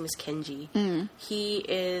think his name is Kenji. He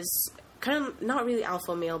is kind of not really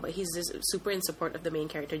alpha male, but he's just super in support of the main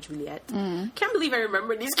character, Juliet. Can't believe I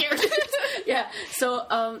remember these characters. Yeah.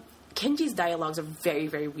 So Kenji's dialogues are very,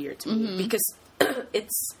 very weird to me because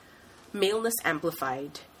it's maleness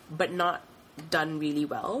amplified, but not done really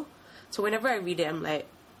well. So whenever I read it, I'm like,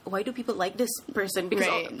 why do people like this person?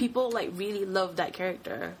 Because people like really love that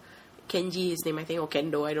character. Kenji, his name, I think, or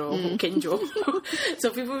Kendo, I don't know, Kenjo. So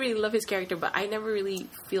people really love his character, but I never really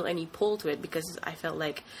feel any pull to it because I felt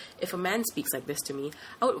like if a man speaks like this to me,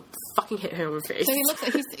 I would fucking hit him in the face. So he looks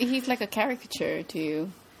like he's like a caricature to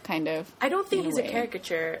you, kind of. I don't think he's a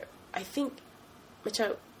caricature. I think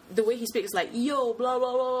the way he speaks is like, yo, blah,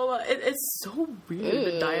 blah, blah, blah. It's so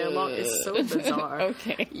weird. The dialogue is so bizarre.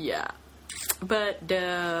 Okay. Yeah. But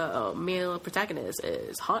the male protagonist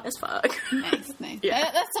is hot as fuck. Nice.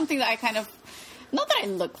 Yeah. That's something that I kind of, not that I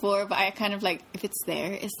look for, but I kind of like, if it's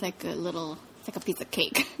there, it's like it's like a piece of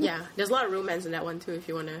cake. Yeah. There's a lot of romance in that one too, if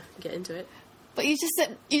you want to get into it. But you just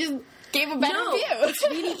gave a better review. It's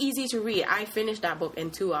really easy to read. I finished that book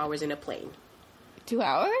in 2 hours in a plane. 2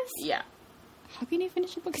 hours? Yeah. How can you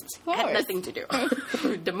finish a book in 2 hours? Had nothing to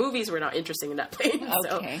do. The movies were not interesting in that plane.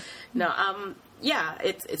 Okay. So, no, yeah,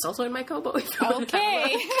 it's also in my Kobo.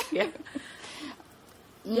 Okay. Yeah.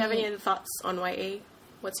 Do you have any other thoughts on YA?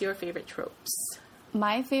 What's your favorite tropes?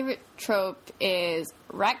 My favorite trope is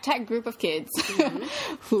ragtag group of kids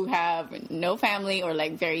who have no family or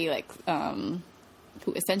like very like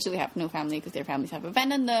who essentially have no family because their families have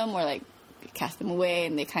abandoned them or like cast them away,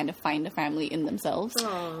 and they kind of find a family in themselves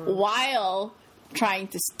while trying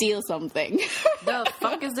to steal something. The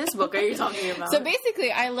fuck is this book are you talking about? So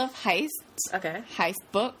basically, I love heists, heist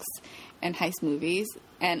books, and heist movies,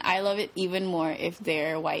 and I love it even more if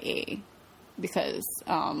they're YA because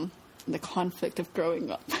the conflict of growing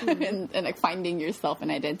up and like finding yourself an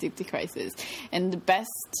identity crisis. And the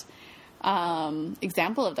best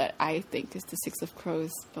example of that, I think, is the Six of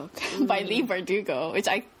Crows book by Leigh Bardugo, which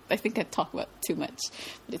I think I talk about too much,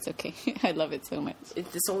 but it's okay. I love it so much.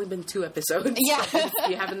 It's only been 2 episodes. Yeah. So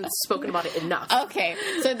you haven't spoken about it enough. Okay.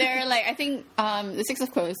 So they're like, I think the Six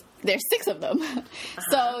of Crows, there's 6 of them.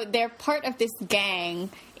 So they're part of this gang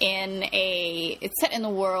it's set in a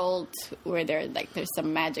world where there's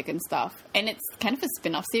some magic and stuff. And it's kind of a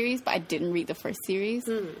spin-off series, but I didn't read the first series.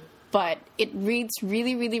 But it reads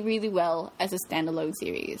really, really, really well as a standalone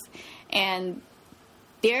series. And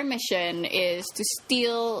their mission is to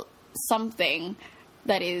steal something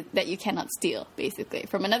that you cannot steal, basically,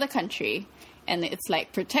 from another country. And it's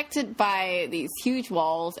like protected by these huge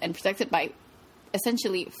walls and protected by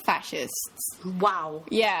essentially fascists. Wow.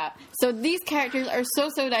 Yeah. So these characters are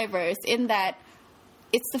so diverse in that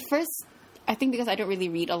it's the first, I think because I don't really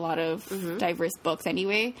read a lot of diverse books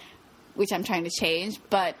anyway, which I'm trying to change,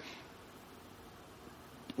 but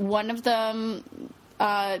one of them,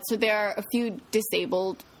 so there are a few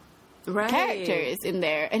disabled characters in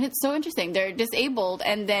there, and it's so interesting. They're disabled,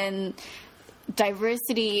 and then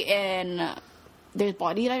diversity in, there's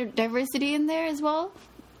body diversity in there as well,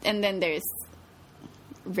 and then there's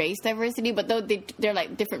race diversity, but though they're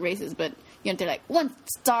like different races, but they're like one's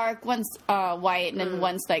dark, one's white, and then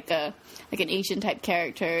one's like an Asian type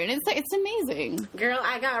character, and it's amazing. Girl,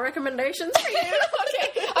 I got recommendations for you.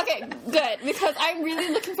 Okay, good, because I'm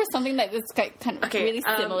really looking for something that is kind of really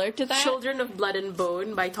similar to that. Children of Blood and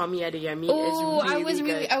Bone by Tomi Adeyemi is really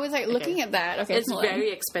good. I was looking at that. Okay, it's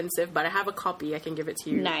very expensive, but I have a copy. I can give it to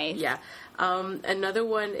you. Nice. Yeah. Another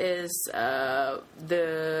one is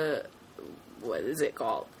what is it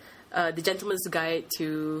called? The Gentleman's Guide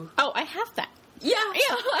to... Oh, I have that. Yeah,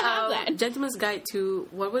 I have that. Gentleman's Guide to...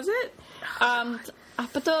 What was it?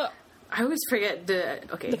 But I always forget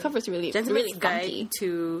the... Okay. The cover's really Gentleman's really Guide funky.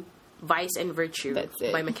 to Vice and Virtue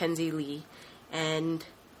by Mackenzi Leigh. And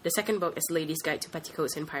the second book is Lady's Guide to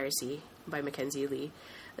Petticoats and Piracy by Mackenzi Leigh.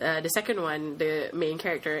 The second one, the main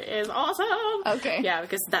character is awesome. Okay. Yeah,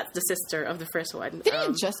 because that's the sister of the first one.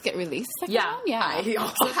 Didn't it just get released? Yeah. Yeah. I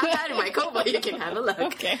also have that in my Kobo. You can have a look.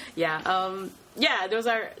 Okay. Yeah. Yeah, those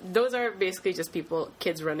are basically just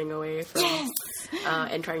kids running away from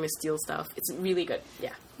and trying to steal stuff. It's really good.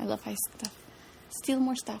 Yeah. I love heist stuff. Steal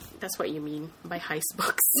more stuff. That's what you mean by heist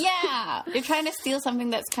books. Yeah. They're trying to steal something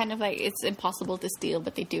that's kind of like, it's impossible to steal,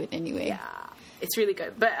 but they do it anyway. Yeah. It's really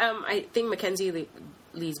good. But I think Mackenzi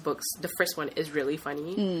Leigh's books, the first one is really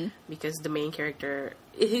funny because the main character,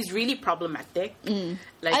 he's really problematic.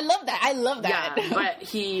 Like, I love that. Yeah, but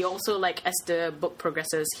he also, like, as the book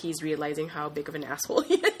progresses, he's realizing how big of an asshole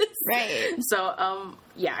he is. Right. So,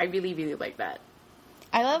 yeah, I really, really like that.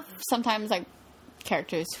 I love sometimes, like,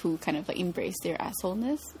 characters who kind of, like, embrace their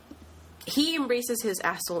assholeness. He embraces his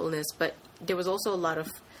assholeness, but there was also a lot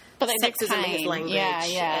of sexism in his language.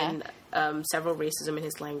 Yeah. And several racism in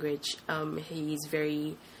his language. He's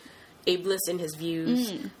very ableist in his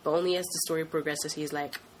views, but only as the story progresses, he's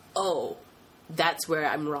like, oh, that's where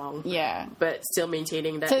I'm wrong. Yeah. But still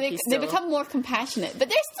maintaining that so they become more compassionate, but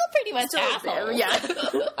they're still pretty much assholes. Yeah.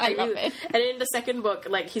 I love it. And in the second book,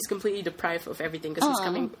 like, he's completely deprived of everything because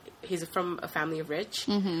he's from a family of rich.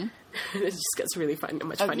 Mm-hmm. It just gets really fun,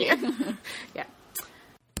 much funnier. Yeah.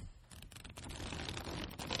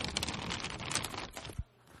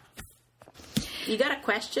 You got a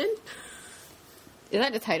question? Is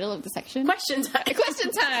that the title of the section? Question time.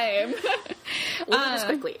 Question time. We'll do this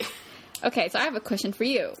quickly. Okay, so I have a question for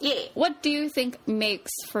you. Yeah. What do you think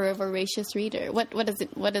makes for a voracious reader? What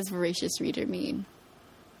does voracious reader mean?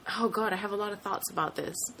 Oh God, I have a lot of thoughts about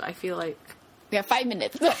this. I feel like we have 5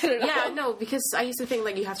 minutes. Yeah, no, because I used to think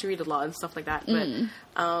like you have to read a lot and stuff like that. But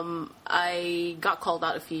I got called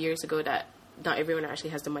out a few years ago that not everyone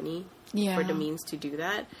actually has the money for the means to do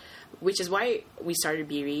that, which is why we started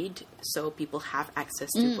Be Read, so people have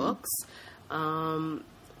access to books.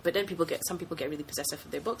 But then some people get really possessive of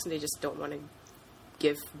their books and they just don't want to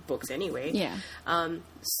give books anyway. Yeah. I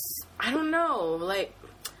don't know, like,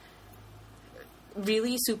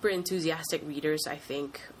 really super enthusiastic readers, I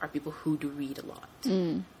think, are people who do read a lot.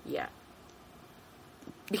 Yeah.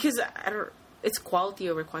 Because it's quality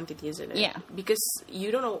over quantity, isn't it? Yeah. Because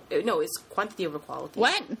you don't know, no, it's quantity over quality.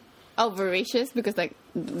 What? Oh, voracious? Because, like,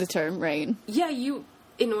 the term, right? Yeah,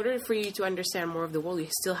 in order for you to understand more of the world, you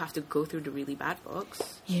still have to go through the really bad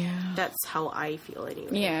books. Yeah. That's how I feel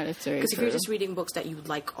anyway. Yeah, that's very true. Because if you're just reading books that you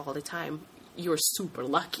like all the time, you're super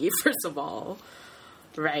lucky, first of all.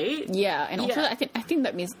 Right? Yeah, and also I think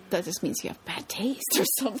that just means you have bad taste or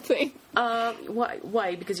something.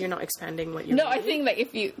 Why? Because you're not expanding what you're reading? I think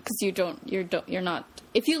like you're not.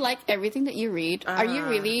 If you like everything that you read, are you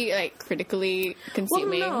really like critically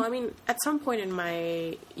consuming? Well, no. I mean, at some point in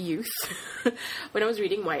my youth, when I was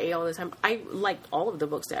reading YA all the time, I liked all of the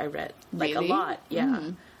books that I read, like a lot.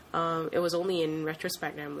 Yeah. It was only in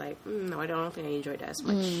retrospect that I'm like, no, I don't think I enjoyed it as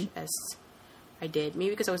much as I did. Maybe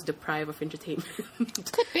because I was deprived of entertainment.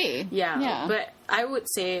 Could be. Yeah. But I would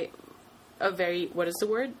say what is the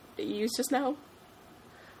word that you used just now?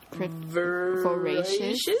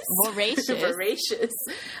 Voracious. Voracious.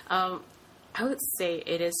 I would say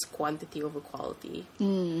it is quantity over quality.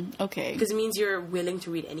 Okay. Because it means you're willing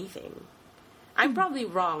to read anything. I'm probably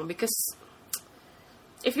wrong because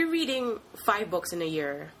if you're reading 5 books in a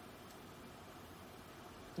year,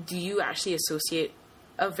 do you actually associate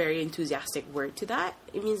a very enthusiastic word to that?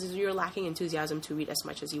 It means you're lacking enthusiasm to read as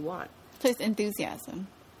much as you want. So it's enthusiasm.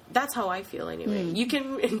 That's how I feel anyway. You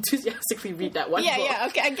can enthusiastically read that one book. Yeah,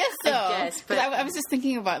 okay, I guess so. But I was just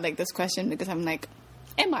thinking about like this question because I'm like,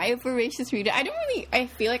 am I a voracious reader? I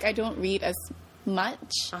feel like I don't read as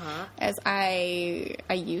much as I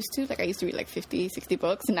used to. Like I used to read like 50, 60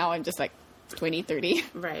 books and now I'm just like 20, 30.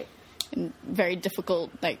 Right. And very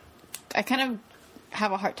difficult, like I kind of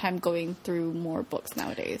have a hard time going through more books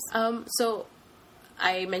nowadays. So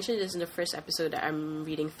I mentioned this in the first episode that I'm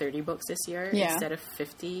reading 30 books this year instead of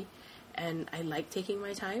 50, and I like taking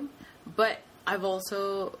my time, but I've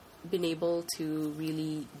also been able to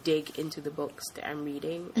really dig into the books that I'm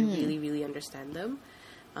reading and really, really understand them.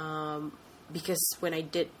 Because when I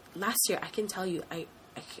did last year, I can tell you, I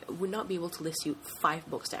would not be able to list you 5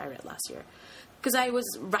 books that I read last year because I was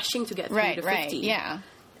rushing to get through the 50. Right, yeah.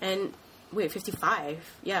 And wait, 55.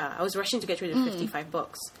 Yeah, I was rushing to get through the 55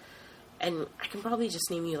 books. And I can probably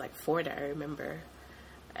just name you like 4 that I remember.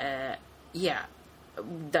 Yeah.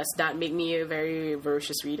 Does that make me a very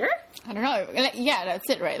voracious reader? I don't know. Like, yeah, that's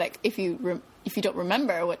it, right? Like, if you don't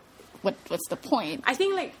remember, what's the point? I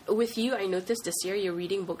think, like, with you, I noticed this year you're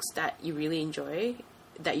reading books that you really enjoy,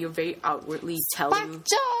 that you're very outwardly telling... Spark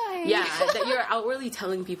joy! Yeah, that you're outwardly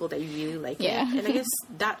telling people that you really like it. And I guess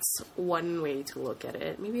that's one way to look at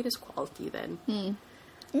it. Maybe it is quality then.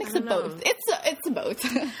 Mix of both. It's a both.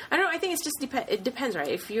 I don't know. I think it's just it depends, right?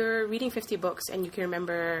 If you're reading 50 books and you can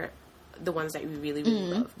remember the ones that you really,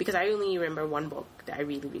 really love, because I only remember one book that I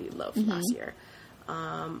really, really loved last year.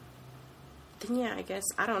 Then yeah, I guess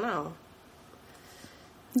I don't know.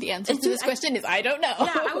 The answer to this question is I don't know.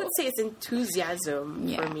 Yeah, I would say it's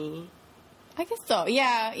enthusiasm for me. I guess so.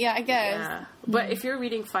 Yeah, I guess. Yeah. But if you're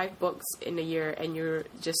reading 5 books in a year and you're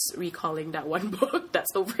just recalling that one book,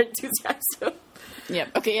 that's over enthusiasm.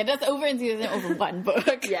 Yep. Okay, yeah, that's over enthusiasm over one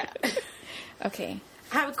book. Yeah. Okay.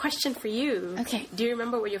 I have a question for you. Okay. Do you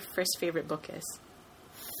remember what your first favorite book is?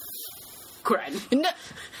 Quran. No.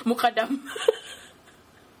 Muqaddam.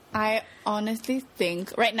 I honestly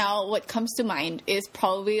think right now what comes to mind is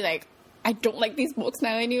probably like I don't like these books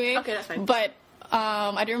now anyway. Okay, that's fine. But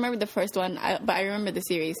I don't remember the first one, but I remember the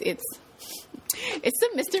series. It's the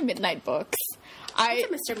Mr. Midnight books. What's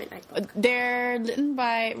a Mr. Midnight book? They're written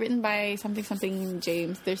by something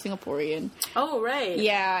James. They're Singaporean. Oh, right.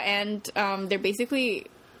 Yeah, and they're basically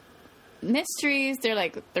mysteries. They're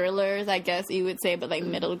like thrillers, I guess you would say, but like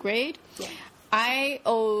middle grade. Yeah. I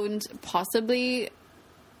owned possibly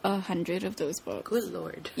 100 of those books. Good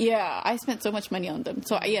Lord. Yeah, I spent so much money on them.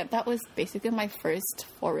 So yeah, that was basically my first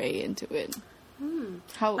foray into it.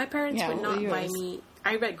 My parents would not buy me.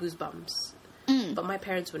 I read Goosebumps. But my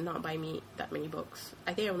parents would not buy me that many books.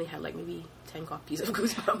 I think I only had like maybe 10 copies of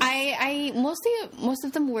Goosebumps. I most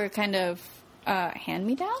of them were kind of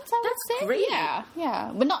hand-me-downs, I would say. Great.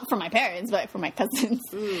 Yeah. But not for my parents, but for my cousins.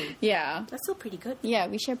 Yeah. That's still pretty good. Yeah,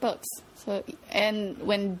 we share books. So, and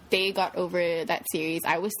when they got over that series,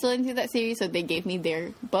 I was still into that series, so they gave me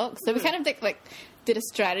their books. So we kind of did a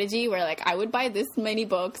strategy where like I would buy this many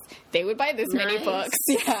books, they would buy this many books.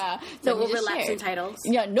 Yeah. So overlaps in titles?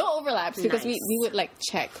 Yeah, no overlaps because we would like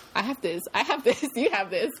check. I have this, you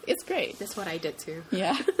have this. It's great. That's what I did too.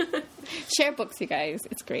 Yeah. Share books, you guys.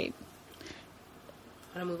 It's great.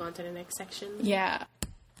 Want to move on to the next section? Yeah.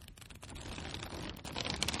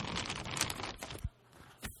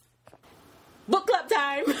 Book club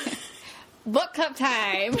time! Book club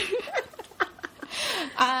time!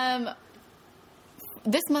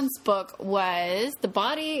 This month's book was The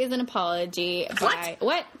Body is an Apology by...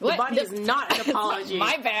 What? The Body is not an apology.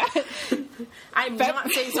 My bad. I'm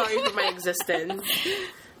not saying sorry for my existence.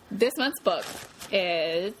 This month's book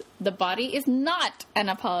is The Body is Not an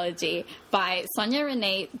Apology by Sonya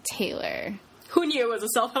Renee Taylor. Who knew it was a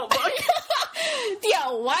self-help book?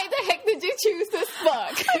 Yeah, why the heck did you choose this book?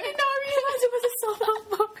 I did not realize it was a self-help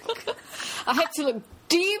book. I had to look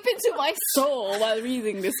deep into my soul while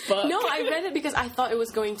reading this book. No, I read it because I thought it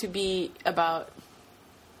was going to be about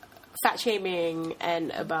fat shaming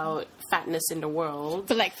and about fatness in the world.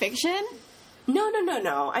 But like fiction? No.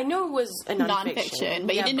 I know it was a non-fiction.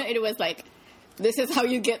 But you didn't know it was like, this is how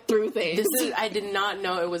you get through things. I did not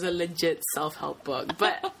know it was a legit self-help book.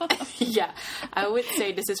 But yeah, I would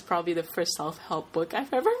say this is probably the first self-help book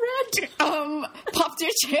I've ever read. Popped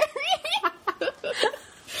your cherry?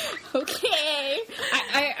 Okay.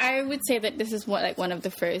 I would say that this is one of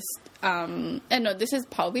the first, this is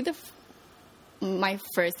probably my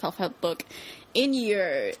first self-help book in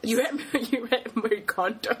years. You read Marie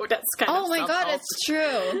Kondo. That's kind of oh my god, that's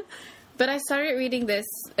true. But I started reading this,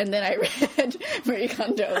 and then I read Marie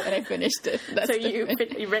Kondo, and I finished it. So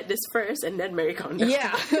you read this first, and then Marie Kondo.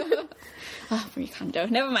 Yeah. Oh, Marie Kondo.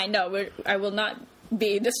 Never mind. No, I will not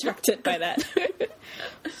be distracted by that.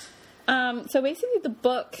 So basically, the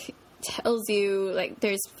book tells you, like,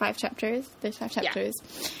 there's 5 chapters.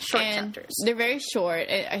 Short chapters. They're very short.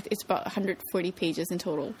 It's about 140 pages in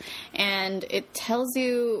total. And it tells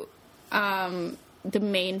you the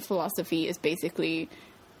main philosophy is basically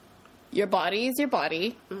your body is your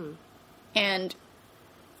body. Mm. And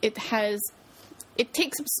it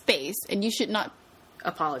takes up space, and you should not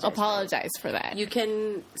apologize for that. You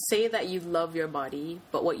can say that you love your body,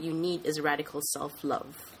 but what you need is radical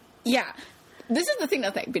self-love. Yeah. This is the thing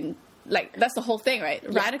that's been that's the whole thing, right? Yeah.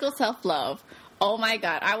 Radical self-love. Oh my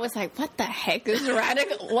god. I was like, what the heck is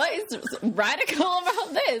radical? What is radical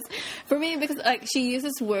about this? For me, because she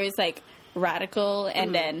uses words like radical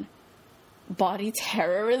and then body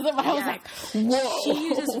terrorism. I was like, whoa. She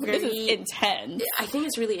uses this is intense. I think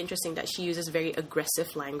it's really interesting that she uses very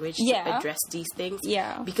aggressive language to address these things.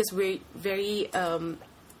 Yeah. Because we're very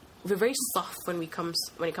soft when it comes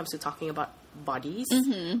to talking about bodies.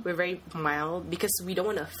 Mm-hmm. We're very mild because we don't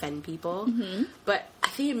want to offend people. Mm-hmm. But I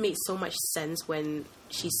think it made so much sense when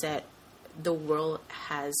she said the world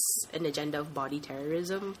has an agenda of body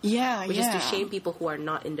terrorism. Yeah, which is to shame people who are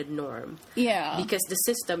not in the norm. Yeah. Because the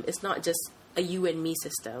system is not just a you and me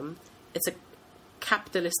system. It's a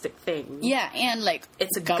capitalistic thing. Yeah, and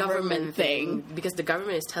it's a government thing. Because the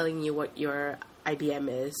government is telling you what your IBM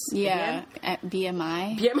is. Yeah.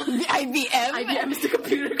 BMI? IBM? IBM is the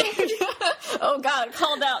computer company. Oh god,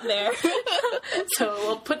 called out there. So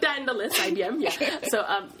we'll put that in the list, IBM. Yeah. So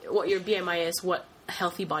what your BMI is, what a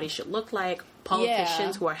healthy body should look like,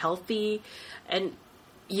 politicians who are healthy. And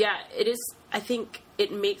yeah, it is, I think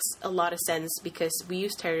it makes a lot of sense because we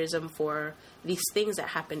use terrorism for these things that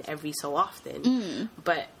happen every so often. Mm.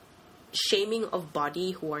 But shaming of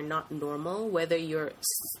body who are not normal, whether you're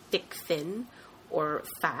stick thin or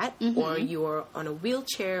fat, or you're on a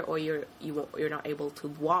wheelchair, or you're not able to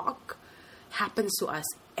walk, happens to us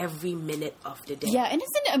every minute of the day. Yeah, and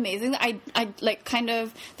isn't it amazing that I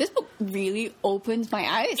this book really opens my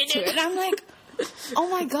eyes to it. And I'm like, Oh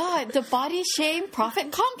my god, the body shame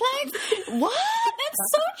profit complex? What?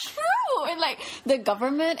 That's so true. And like the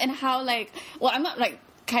government and how like, well, I'm not like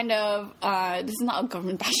kind of this is not a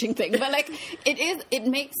government bashing thing, but like it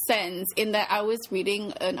makes sense in that I was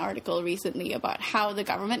reading an article recently about how the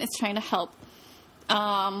government is trying to help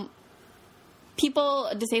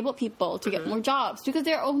disabled people to get more jobs, because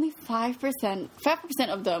there are only 5%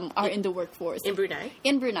 of them are in the workforce. In Brunei?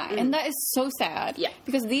 In Brunei. And that is so sad. Yeah.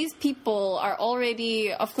 Because these people are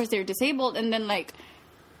already, of course, they're disabled, and then, like,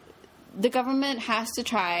 the government has to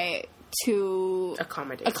try to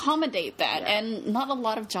accommodate that, and not a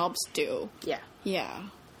lot of jobs do. Yeah. Yeah.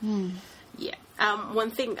 Yeah. One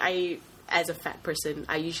thing as a fat person,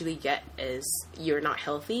 I usually get is you're not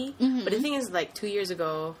healthy. But the thing is, like, 2 years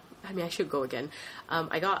ago, I mean, I should go again.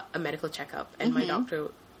 I got a medical checkup, and my doctor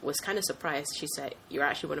was kind of surprised. She said, "You're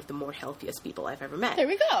actually one of the more healthiest people I've ever met." There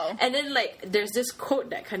we go. And then, like, there's this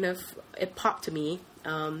quote that kind of, it popped to me.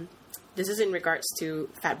 This is in regards to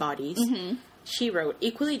fat bodies. She wrote,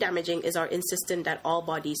 "Equally damaging is our insistence that all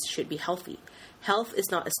bodies should be healthy. Health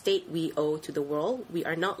is not a state we owe to the world. We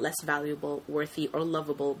are not less valuable, worthy, or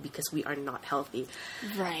lovable because we are not healthy."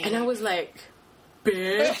 Right. And I was like,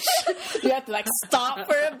 bitch. You have to, like, stop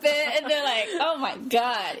for a bit, and they're like, oh my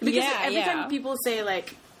god. Because every time people say,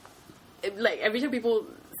 like, every time people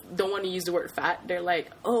don't want to use the word fat, they're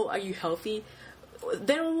like, oh, are you healthy?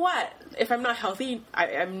 Then what? If I'm not healthy,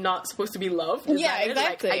 I'm not supposed to be loved? Yeah,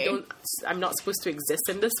 exactly. Like, I'm not supposed to exist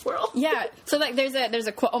in this world? Yeah. So, like, there's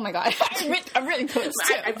a quote. Oh my god. I've written quotes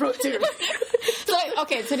too. I wrote too. So, like,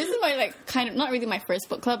 okay, so this is my, like, kind of, not really my first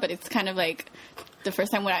book club, but it's kind of like the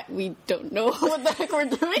first time when we don't know what the heck we're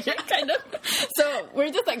doing, kind of. So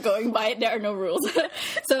we're just, like, going by it. There are no rules.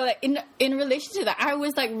 So, like, in relation to that, I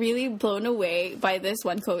was, like, really blown away by this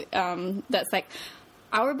one quote that's like,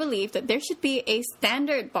 "Our belief that there should be a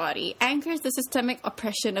standard body anchors the systemic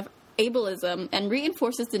oppression of ableism and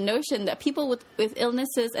reinforces the notion that people with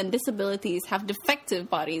illnesses and disabilities have defective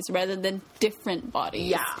bodies rather than different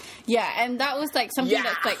bodies." Yeah. Yeah, and that was, like, something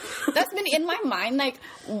that's, like, that's been in my mind, like,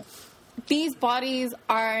 these bodies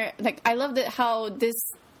are, like, I love that how this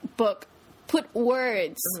book put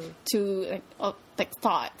words to, like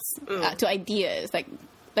thoughts, to ideas, like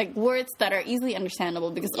words that are easily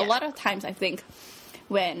understandable, because a lot of times I think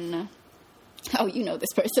when, you know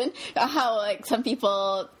this person, how, like, some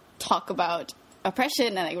people talk about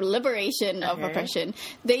oppression and, like, liberation of oppression,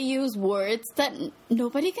 they use words that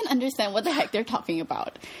nobody can understand what the heck they're talking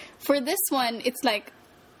about. For this one, it's like,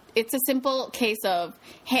 it's a simple case of,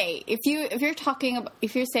 hey, if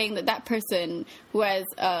you're saying that person who has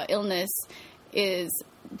illness is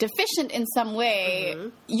deficient in some way,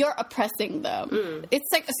 you're oppressing them. It's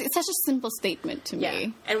like, it's such a simple statement to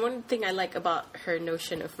me. And one thing I like about her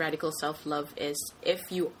notion of radical self-love is,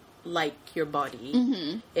 if you like your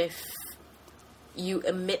body, if you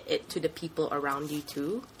admit it to the people around you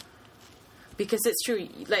too, because it's true,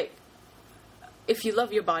 like, if you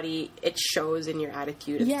love your body, it shows in your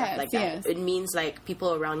attitude and stuff like that. Yes. It means, like,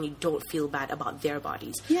 people around you don't feel bad about their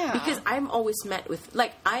bodies. Yeah. Because I'm always met with,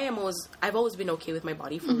 like, I've always been okay with my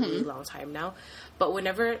body for a really long time now. But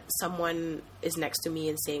whenever someone is next to me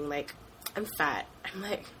and saying, like, I'm fat, I'm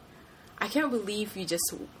like, I can't believe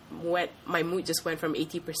my mood just went from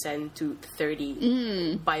 80% to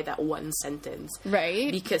 30 by that one sentence.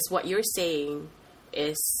 Right. Because what you're saying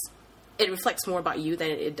is, it reflects more about you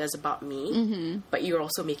than it does about me, but you're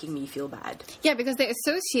also making me feel bad. Yeah, because they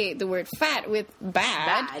associate the word fat with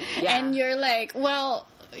bad. And you're like, well,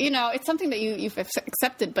 you know, it's something that you've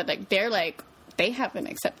accepted, but, like, they're like, they haven't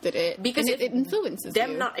accepted it. Because it influences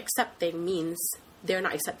them you. Not accepting means they're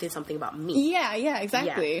not accepting something about me. Yeah,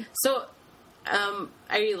 exactly. Yeah. So, I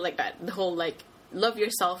really like that. The whole, like, love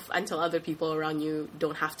yourself until other people around you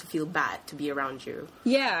don't have to feel bad to be around you.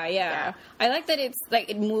 Yeah. I like that it's, like,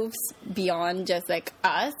 it moves beyond just, like,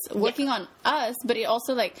 us, working on us, but it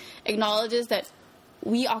also, like, acknowledges that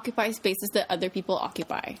we occupy spaces that other people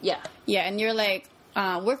occupy. Yeah, and you're like,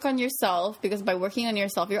 work on yourself, because by working on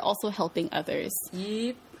yourself, you're also helping others.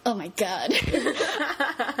 Yep. Oh my god.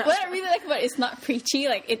 What I really like about it, it's not preachy,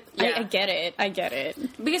 like, I get it.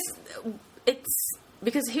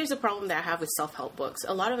 Because here's the problem that I have with self-help books.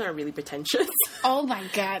 A lot of them are really pretentious. Oh my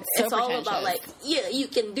god, so it's all about, like, you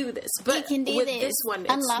can do this. But with this one,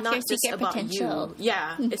 it's not just about potential. You.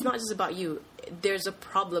 Yeah, it's not just about you. There's a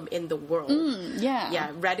problem in the world. Yeah,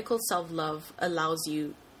 radical self-love allows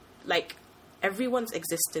you, like, everyone's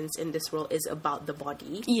existence in this world is about the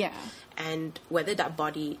body. Yeah. And whether that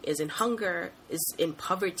body is in hunger, is in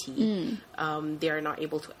poverty, they are not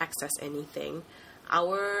able to access anything.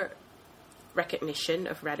 Our recognition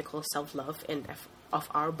of radical self-love and of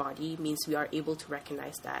our body means we are able to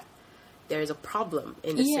recognize that there is a problem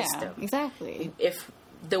in the system. Exactly. If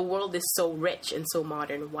the world is so rich and so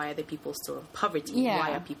modern, why are the people still in poverty? Yeah.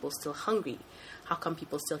 Why are people still hungry? How come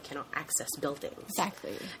people still cannot access buildings?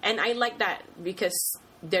 Exactly. And I like that because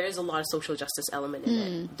there is a lot of social justice element in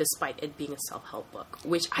it, despite it being a self-help book,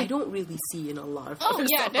 which I don't really see in a lot of other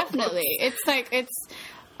self-help definitely. Books.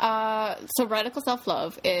 So radical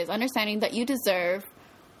self-love is understanding that you deserve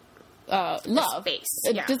love, space.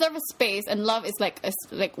 Deserve a space, and love is like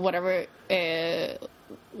whatever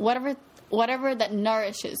that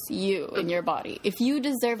nourishes you in your body. If you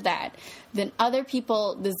deserve that, then other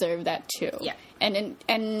people deserve that too. Yeah.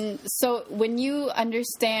 And so when you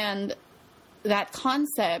understand that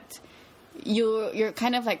concept, you're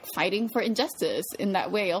kind of like fighting for injustice in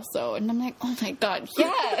that way also. And I'm like, oh my God,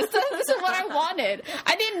 yes, this is what I wanted.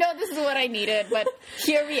 I didn't know this is what I needed, but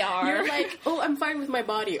here we are. You're like, oh, I'm fine with my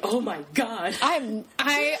body. Oh my God.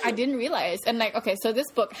 I didn't realize. And like, okay, so this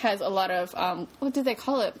book has a lot of, what do they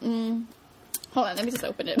call it? Hold on, let me just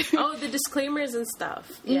open it. Oh, the disclaimers and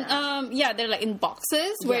stuff. Yeah. They're like in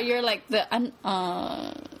boxes where you're like the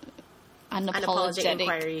unapologetic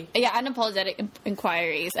inquiry. Yeah, unapologetic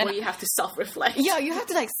inquiries. And you have to self-reflect. Yeah, you have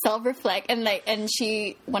to like self-reflect. And like,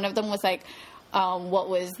 one of them was like, what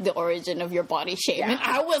was the origin of your body shape? Yeah. And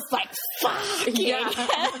I was like, fuck. Yeah.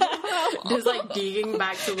 Just like digging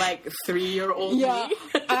back to like 3-year-old me.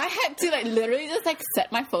 I had to like literally just like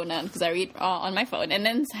set my phone down because I read on my phone. And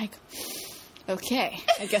then it's like, okay,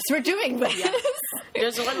 I guess we're doing this. Yeah.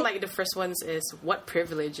 There's one, like, the first ones is, what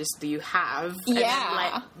privileges do you have? And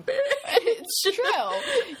yeah. Then, like, it's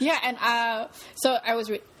true. Yeah, and so I was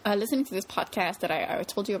listening to this podcast that I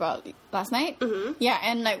told you about last night. Mm-hmm. Yeah,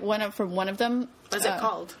 and like one of them. What's it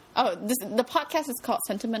called? Oh, the podcast is called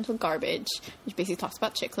Sentimental Garbage, which basically talks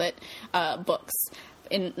about chick lit books.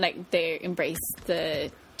 In like they embrace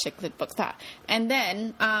the chick lit books that. And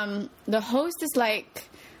then the host is like,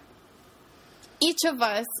 each of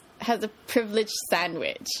us has a privileged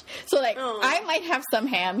sandwich. So, like, I might have some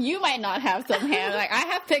ham. You might not have some ham. Like, I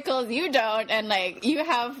have pickles. You don't. And, like, you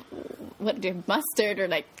have, mustard or,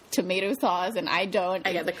 like, tomato sauce, and I don't.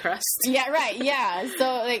 I got the crust. Yeah, right. Yeah. So,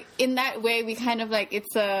 like, in that way, we kind of, like,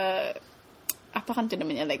 it's a...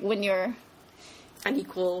 Like, when you're...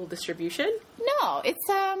 Unequal distribution? No. It's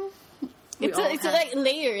like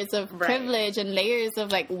layers of privilege and layers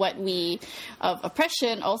of like of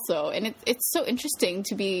oppression also, and it's so interesting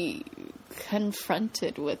to be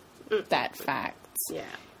confronted with that fact.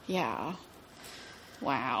 Yeah.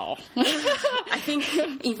 Wow. I think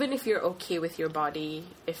even if you're okay with your body,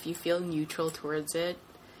 if you feel neutral towards it,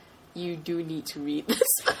 you do need to read this.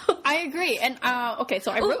 I agree. And okay,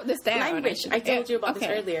 so I wrote this down. Language. I told you about this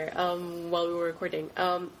earlier while we were recording.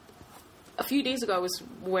 A few days ago, I was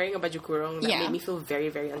wearing a baju kurung that made me feel very,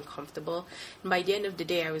 very uncomfortable. And by the end of the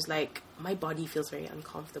day, I was like, my body feels very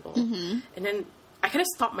uncomfortable. Mm-hmm. And then I kind of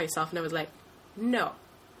stopped myself and I was like, no,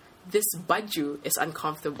 this baju is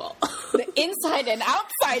uncomfortable. The inside and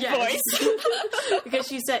outside voice. Because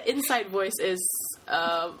she said inside voice is,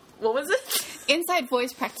 what was it? Inside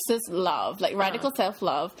voice practices love, like radical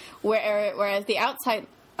self-love, whereas the outside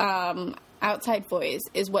voice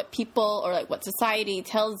is what people or like what society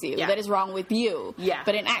tells you that is wrong with you. Yeah.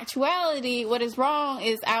 But in actuality, what is wrong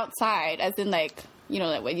is outside, as in like, you know,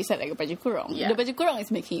 like what you said, like a baju kurung. Yeah. The baju kurung is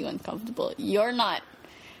making you uncomfortable. You're not.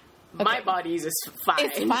 Okay. My body is fine.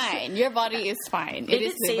 It's fine. Your body is fine. It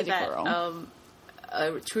is say that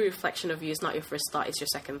a true reflection of you is not your first thought, it's your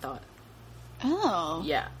second thought. Oh.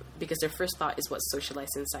 Yeah. Because your first thought is what's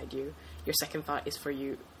socialized inside you. Your second thought is for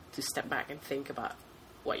you to step back and think about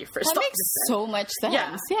what your first thought is. That makes so much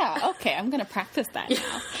sense. Yeah. Okay, I'm going to practice that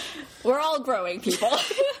now. We're all growing, people.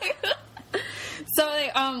 So,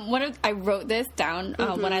 like, I wrote this down.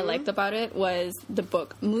 What I liked about it was the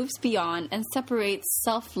book moves beyond and separates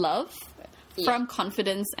self-love from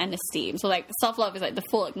confidence and esteem. So, like, self-love is like the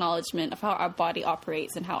full acknowledgement of how our body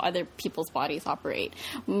operates and how other people's bodies operate.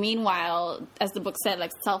 Meanwhile, as the book said,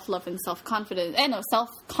 like, self-love and self-confidence,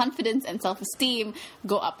 self-confidence and self-esteem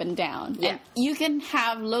go up and down. Yeah. And you can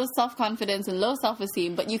have low self-confidence and low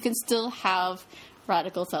self-esteem, but you can still have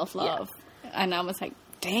radical self-love. Yeah. And I was like,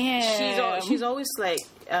 damn. She's always like,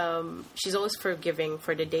 she's always forgiving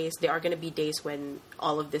for the days. There are going to be days when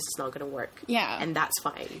all of this is not going to work. Yeah. And that's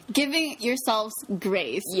fine. Giving yourselves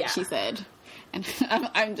grace, she said. And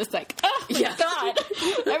I'm just like, oh my God,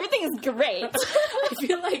 everything is great. I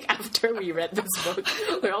feel like after we read this book,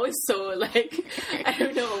 we're always so like, I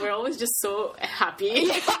don't know, we're always just so happy.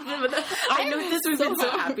 I noticed we've been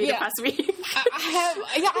so happy the past week.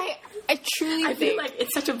 I truly feel like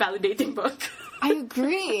it's such a validating book. I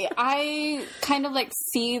agree. I kind of like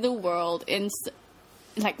see the world in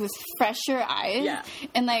like with fresher eyes,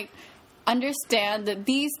 and like understand that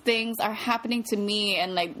these things are happening to me,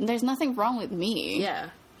 and like there's nothing wrong with me.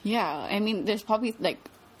 Yeah. I mean, there's probably like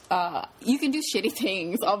you can do shitty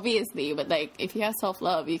things, obviously, but like if you have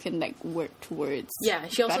self-love, you can like work towards. Yeah,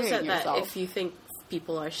 she also said that yourself. if you think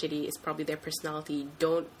people are shitty, it's probably their personality.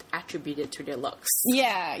 Don't attribute it to their looks.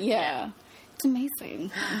 Yeah. It's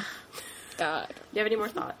amazing. God. Do you have any more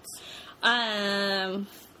thoughts? I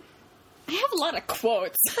have a lot of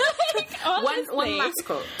quotes. One last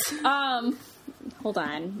quote. Hold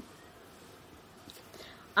on.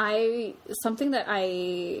 I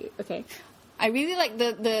really like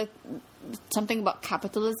the something about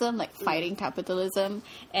capitalism, like fighting capitalism,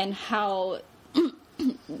 and how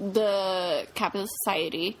the capitalist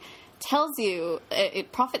society tells you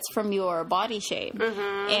it profits from your body shape,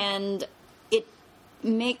 and it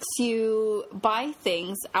makes you buy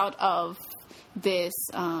things out of this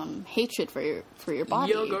hatred for your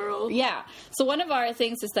body. Yo, girl. Yeah. So one of our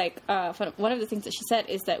things is like one of the things that she said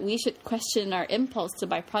is that we should question our impulse to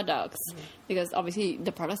buy products, because obviously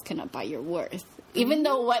the products cannot buy your worth, even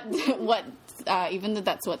though even though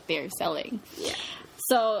that's what they're selling. Yeah.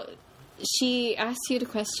 So she asks you the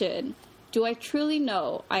question: do I truly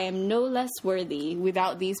know I am no less worthy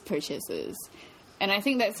without these purchases? And I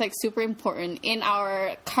think that's like super important in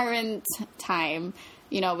our current time.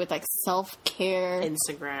 You know, with like self-care,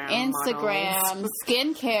 Instagram,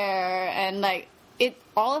 skincare, and like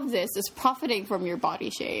all of this is profiting from your body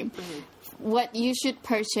shape. What you should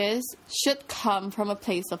purchase should come from a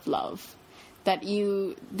place of love, that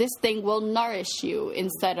this thing will nourish you,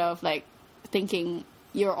 instead of like thinking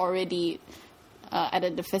you're already at a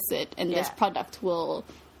deficit and this product will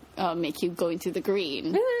make you go into the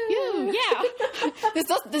green. This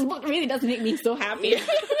book really does make me so happy.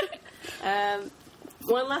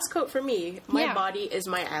 One last quote for me. My body is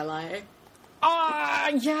my ally.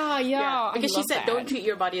 Yeah. Because she said, don't treat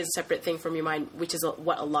your body as a separate thing from your mind, which is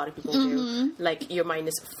what a lot of people do. Like, your mind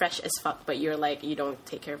is fresh as fuck, but you're like, you don't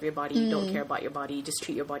take care of your body, you don't care about your body, you just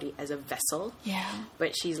treat your body as a vessel. Yeah.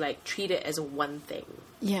 But she's like, treat it as one thing.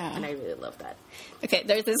 Yeah. And I really love that. Okay,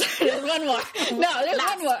 there's one more. No, there's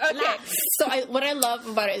one more. Okay. So what I love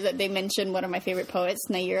about it is that they mention one of my favorite poets,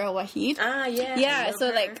 Nayyirah Waheed. Yeah, so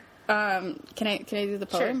her. Like... can I do the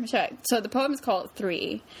poem? Sure. So the poem is called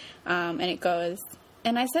 3, and it goes,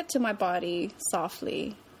 and I said to my body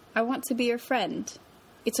softly, I want to be your friend.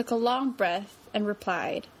 It took a long breath and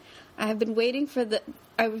replied, I have been waiting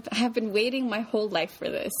my whole life for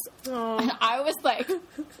this. Aww. And I was like, God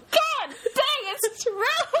dang, it's true!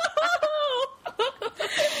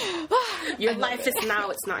 Your life is now,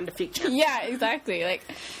 it's not in the future. Yeah, exactly. Like,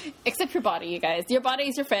 except your body, you guys. Your body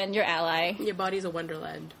is your friend, your ally. Your body is a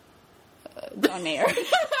wonderland. John Mayer.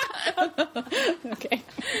 Okay.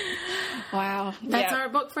 Wow. That's our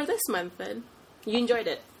book for this month, then. You enjoyed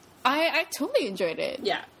it? I totally enjoyed it.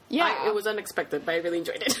 Yeah. It was unexpected, but I really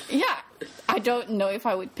enjoyed it. Yeah. I don't know if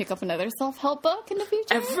I would pick up another self-help book in the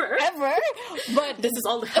future. Ever. But this is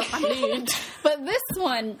all the help I need. But this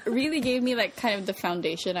one really gave me like kind of the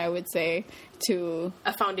foundation, I would say, to...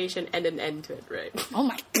 A foundation and an end to it, right? Oh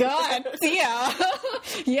my God.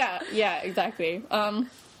 Yeah, exactly.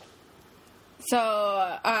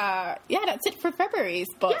 So, that's it for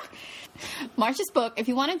February's book. Yeah. March's book, if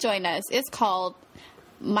you want to join us, is called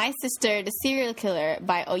My Sister, the Serial Killer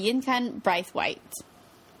by Oyinkan Braithwaite.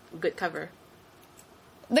 Good cover.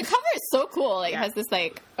 The cover is so cool. Like, it has this,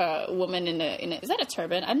 like, woman in a... Is that a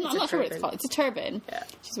turban? I'm not sure what it's called. It's a turban. Yeah.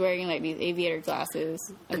 She's wearing, like, these aviator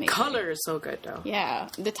glasses. Amazing. The color is so good, though. Yeah.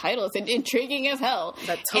 The title is intriguing as hell.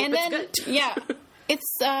 Let's hope it's good. Yeah.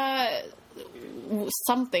 It's,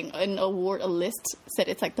 something, a list said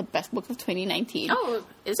it's like the best book of 2019. Oh,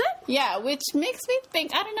 is it? Yeah, which makes me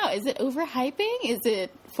think, I don't know, is it overhyping? Is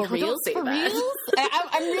it for reals?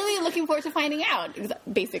 I'm really looking forward to finding out,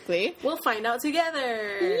 basically. We'll find out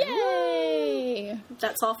together. Yay!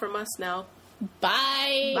 That's all from us now.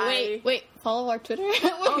 Bye. Wait, follow our Twitter?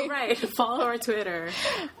 Oh, right. Follow our Twitter.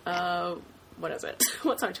 What is it?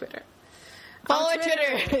 What's our Twitter? Follow our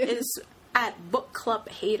Twitter. Is at Book Club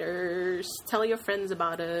Haters. Tell your friends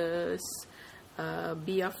about us.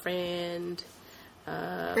 Be a friend.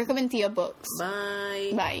 Recommend Teah books.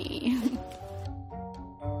 Bye. Bye.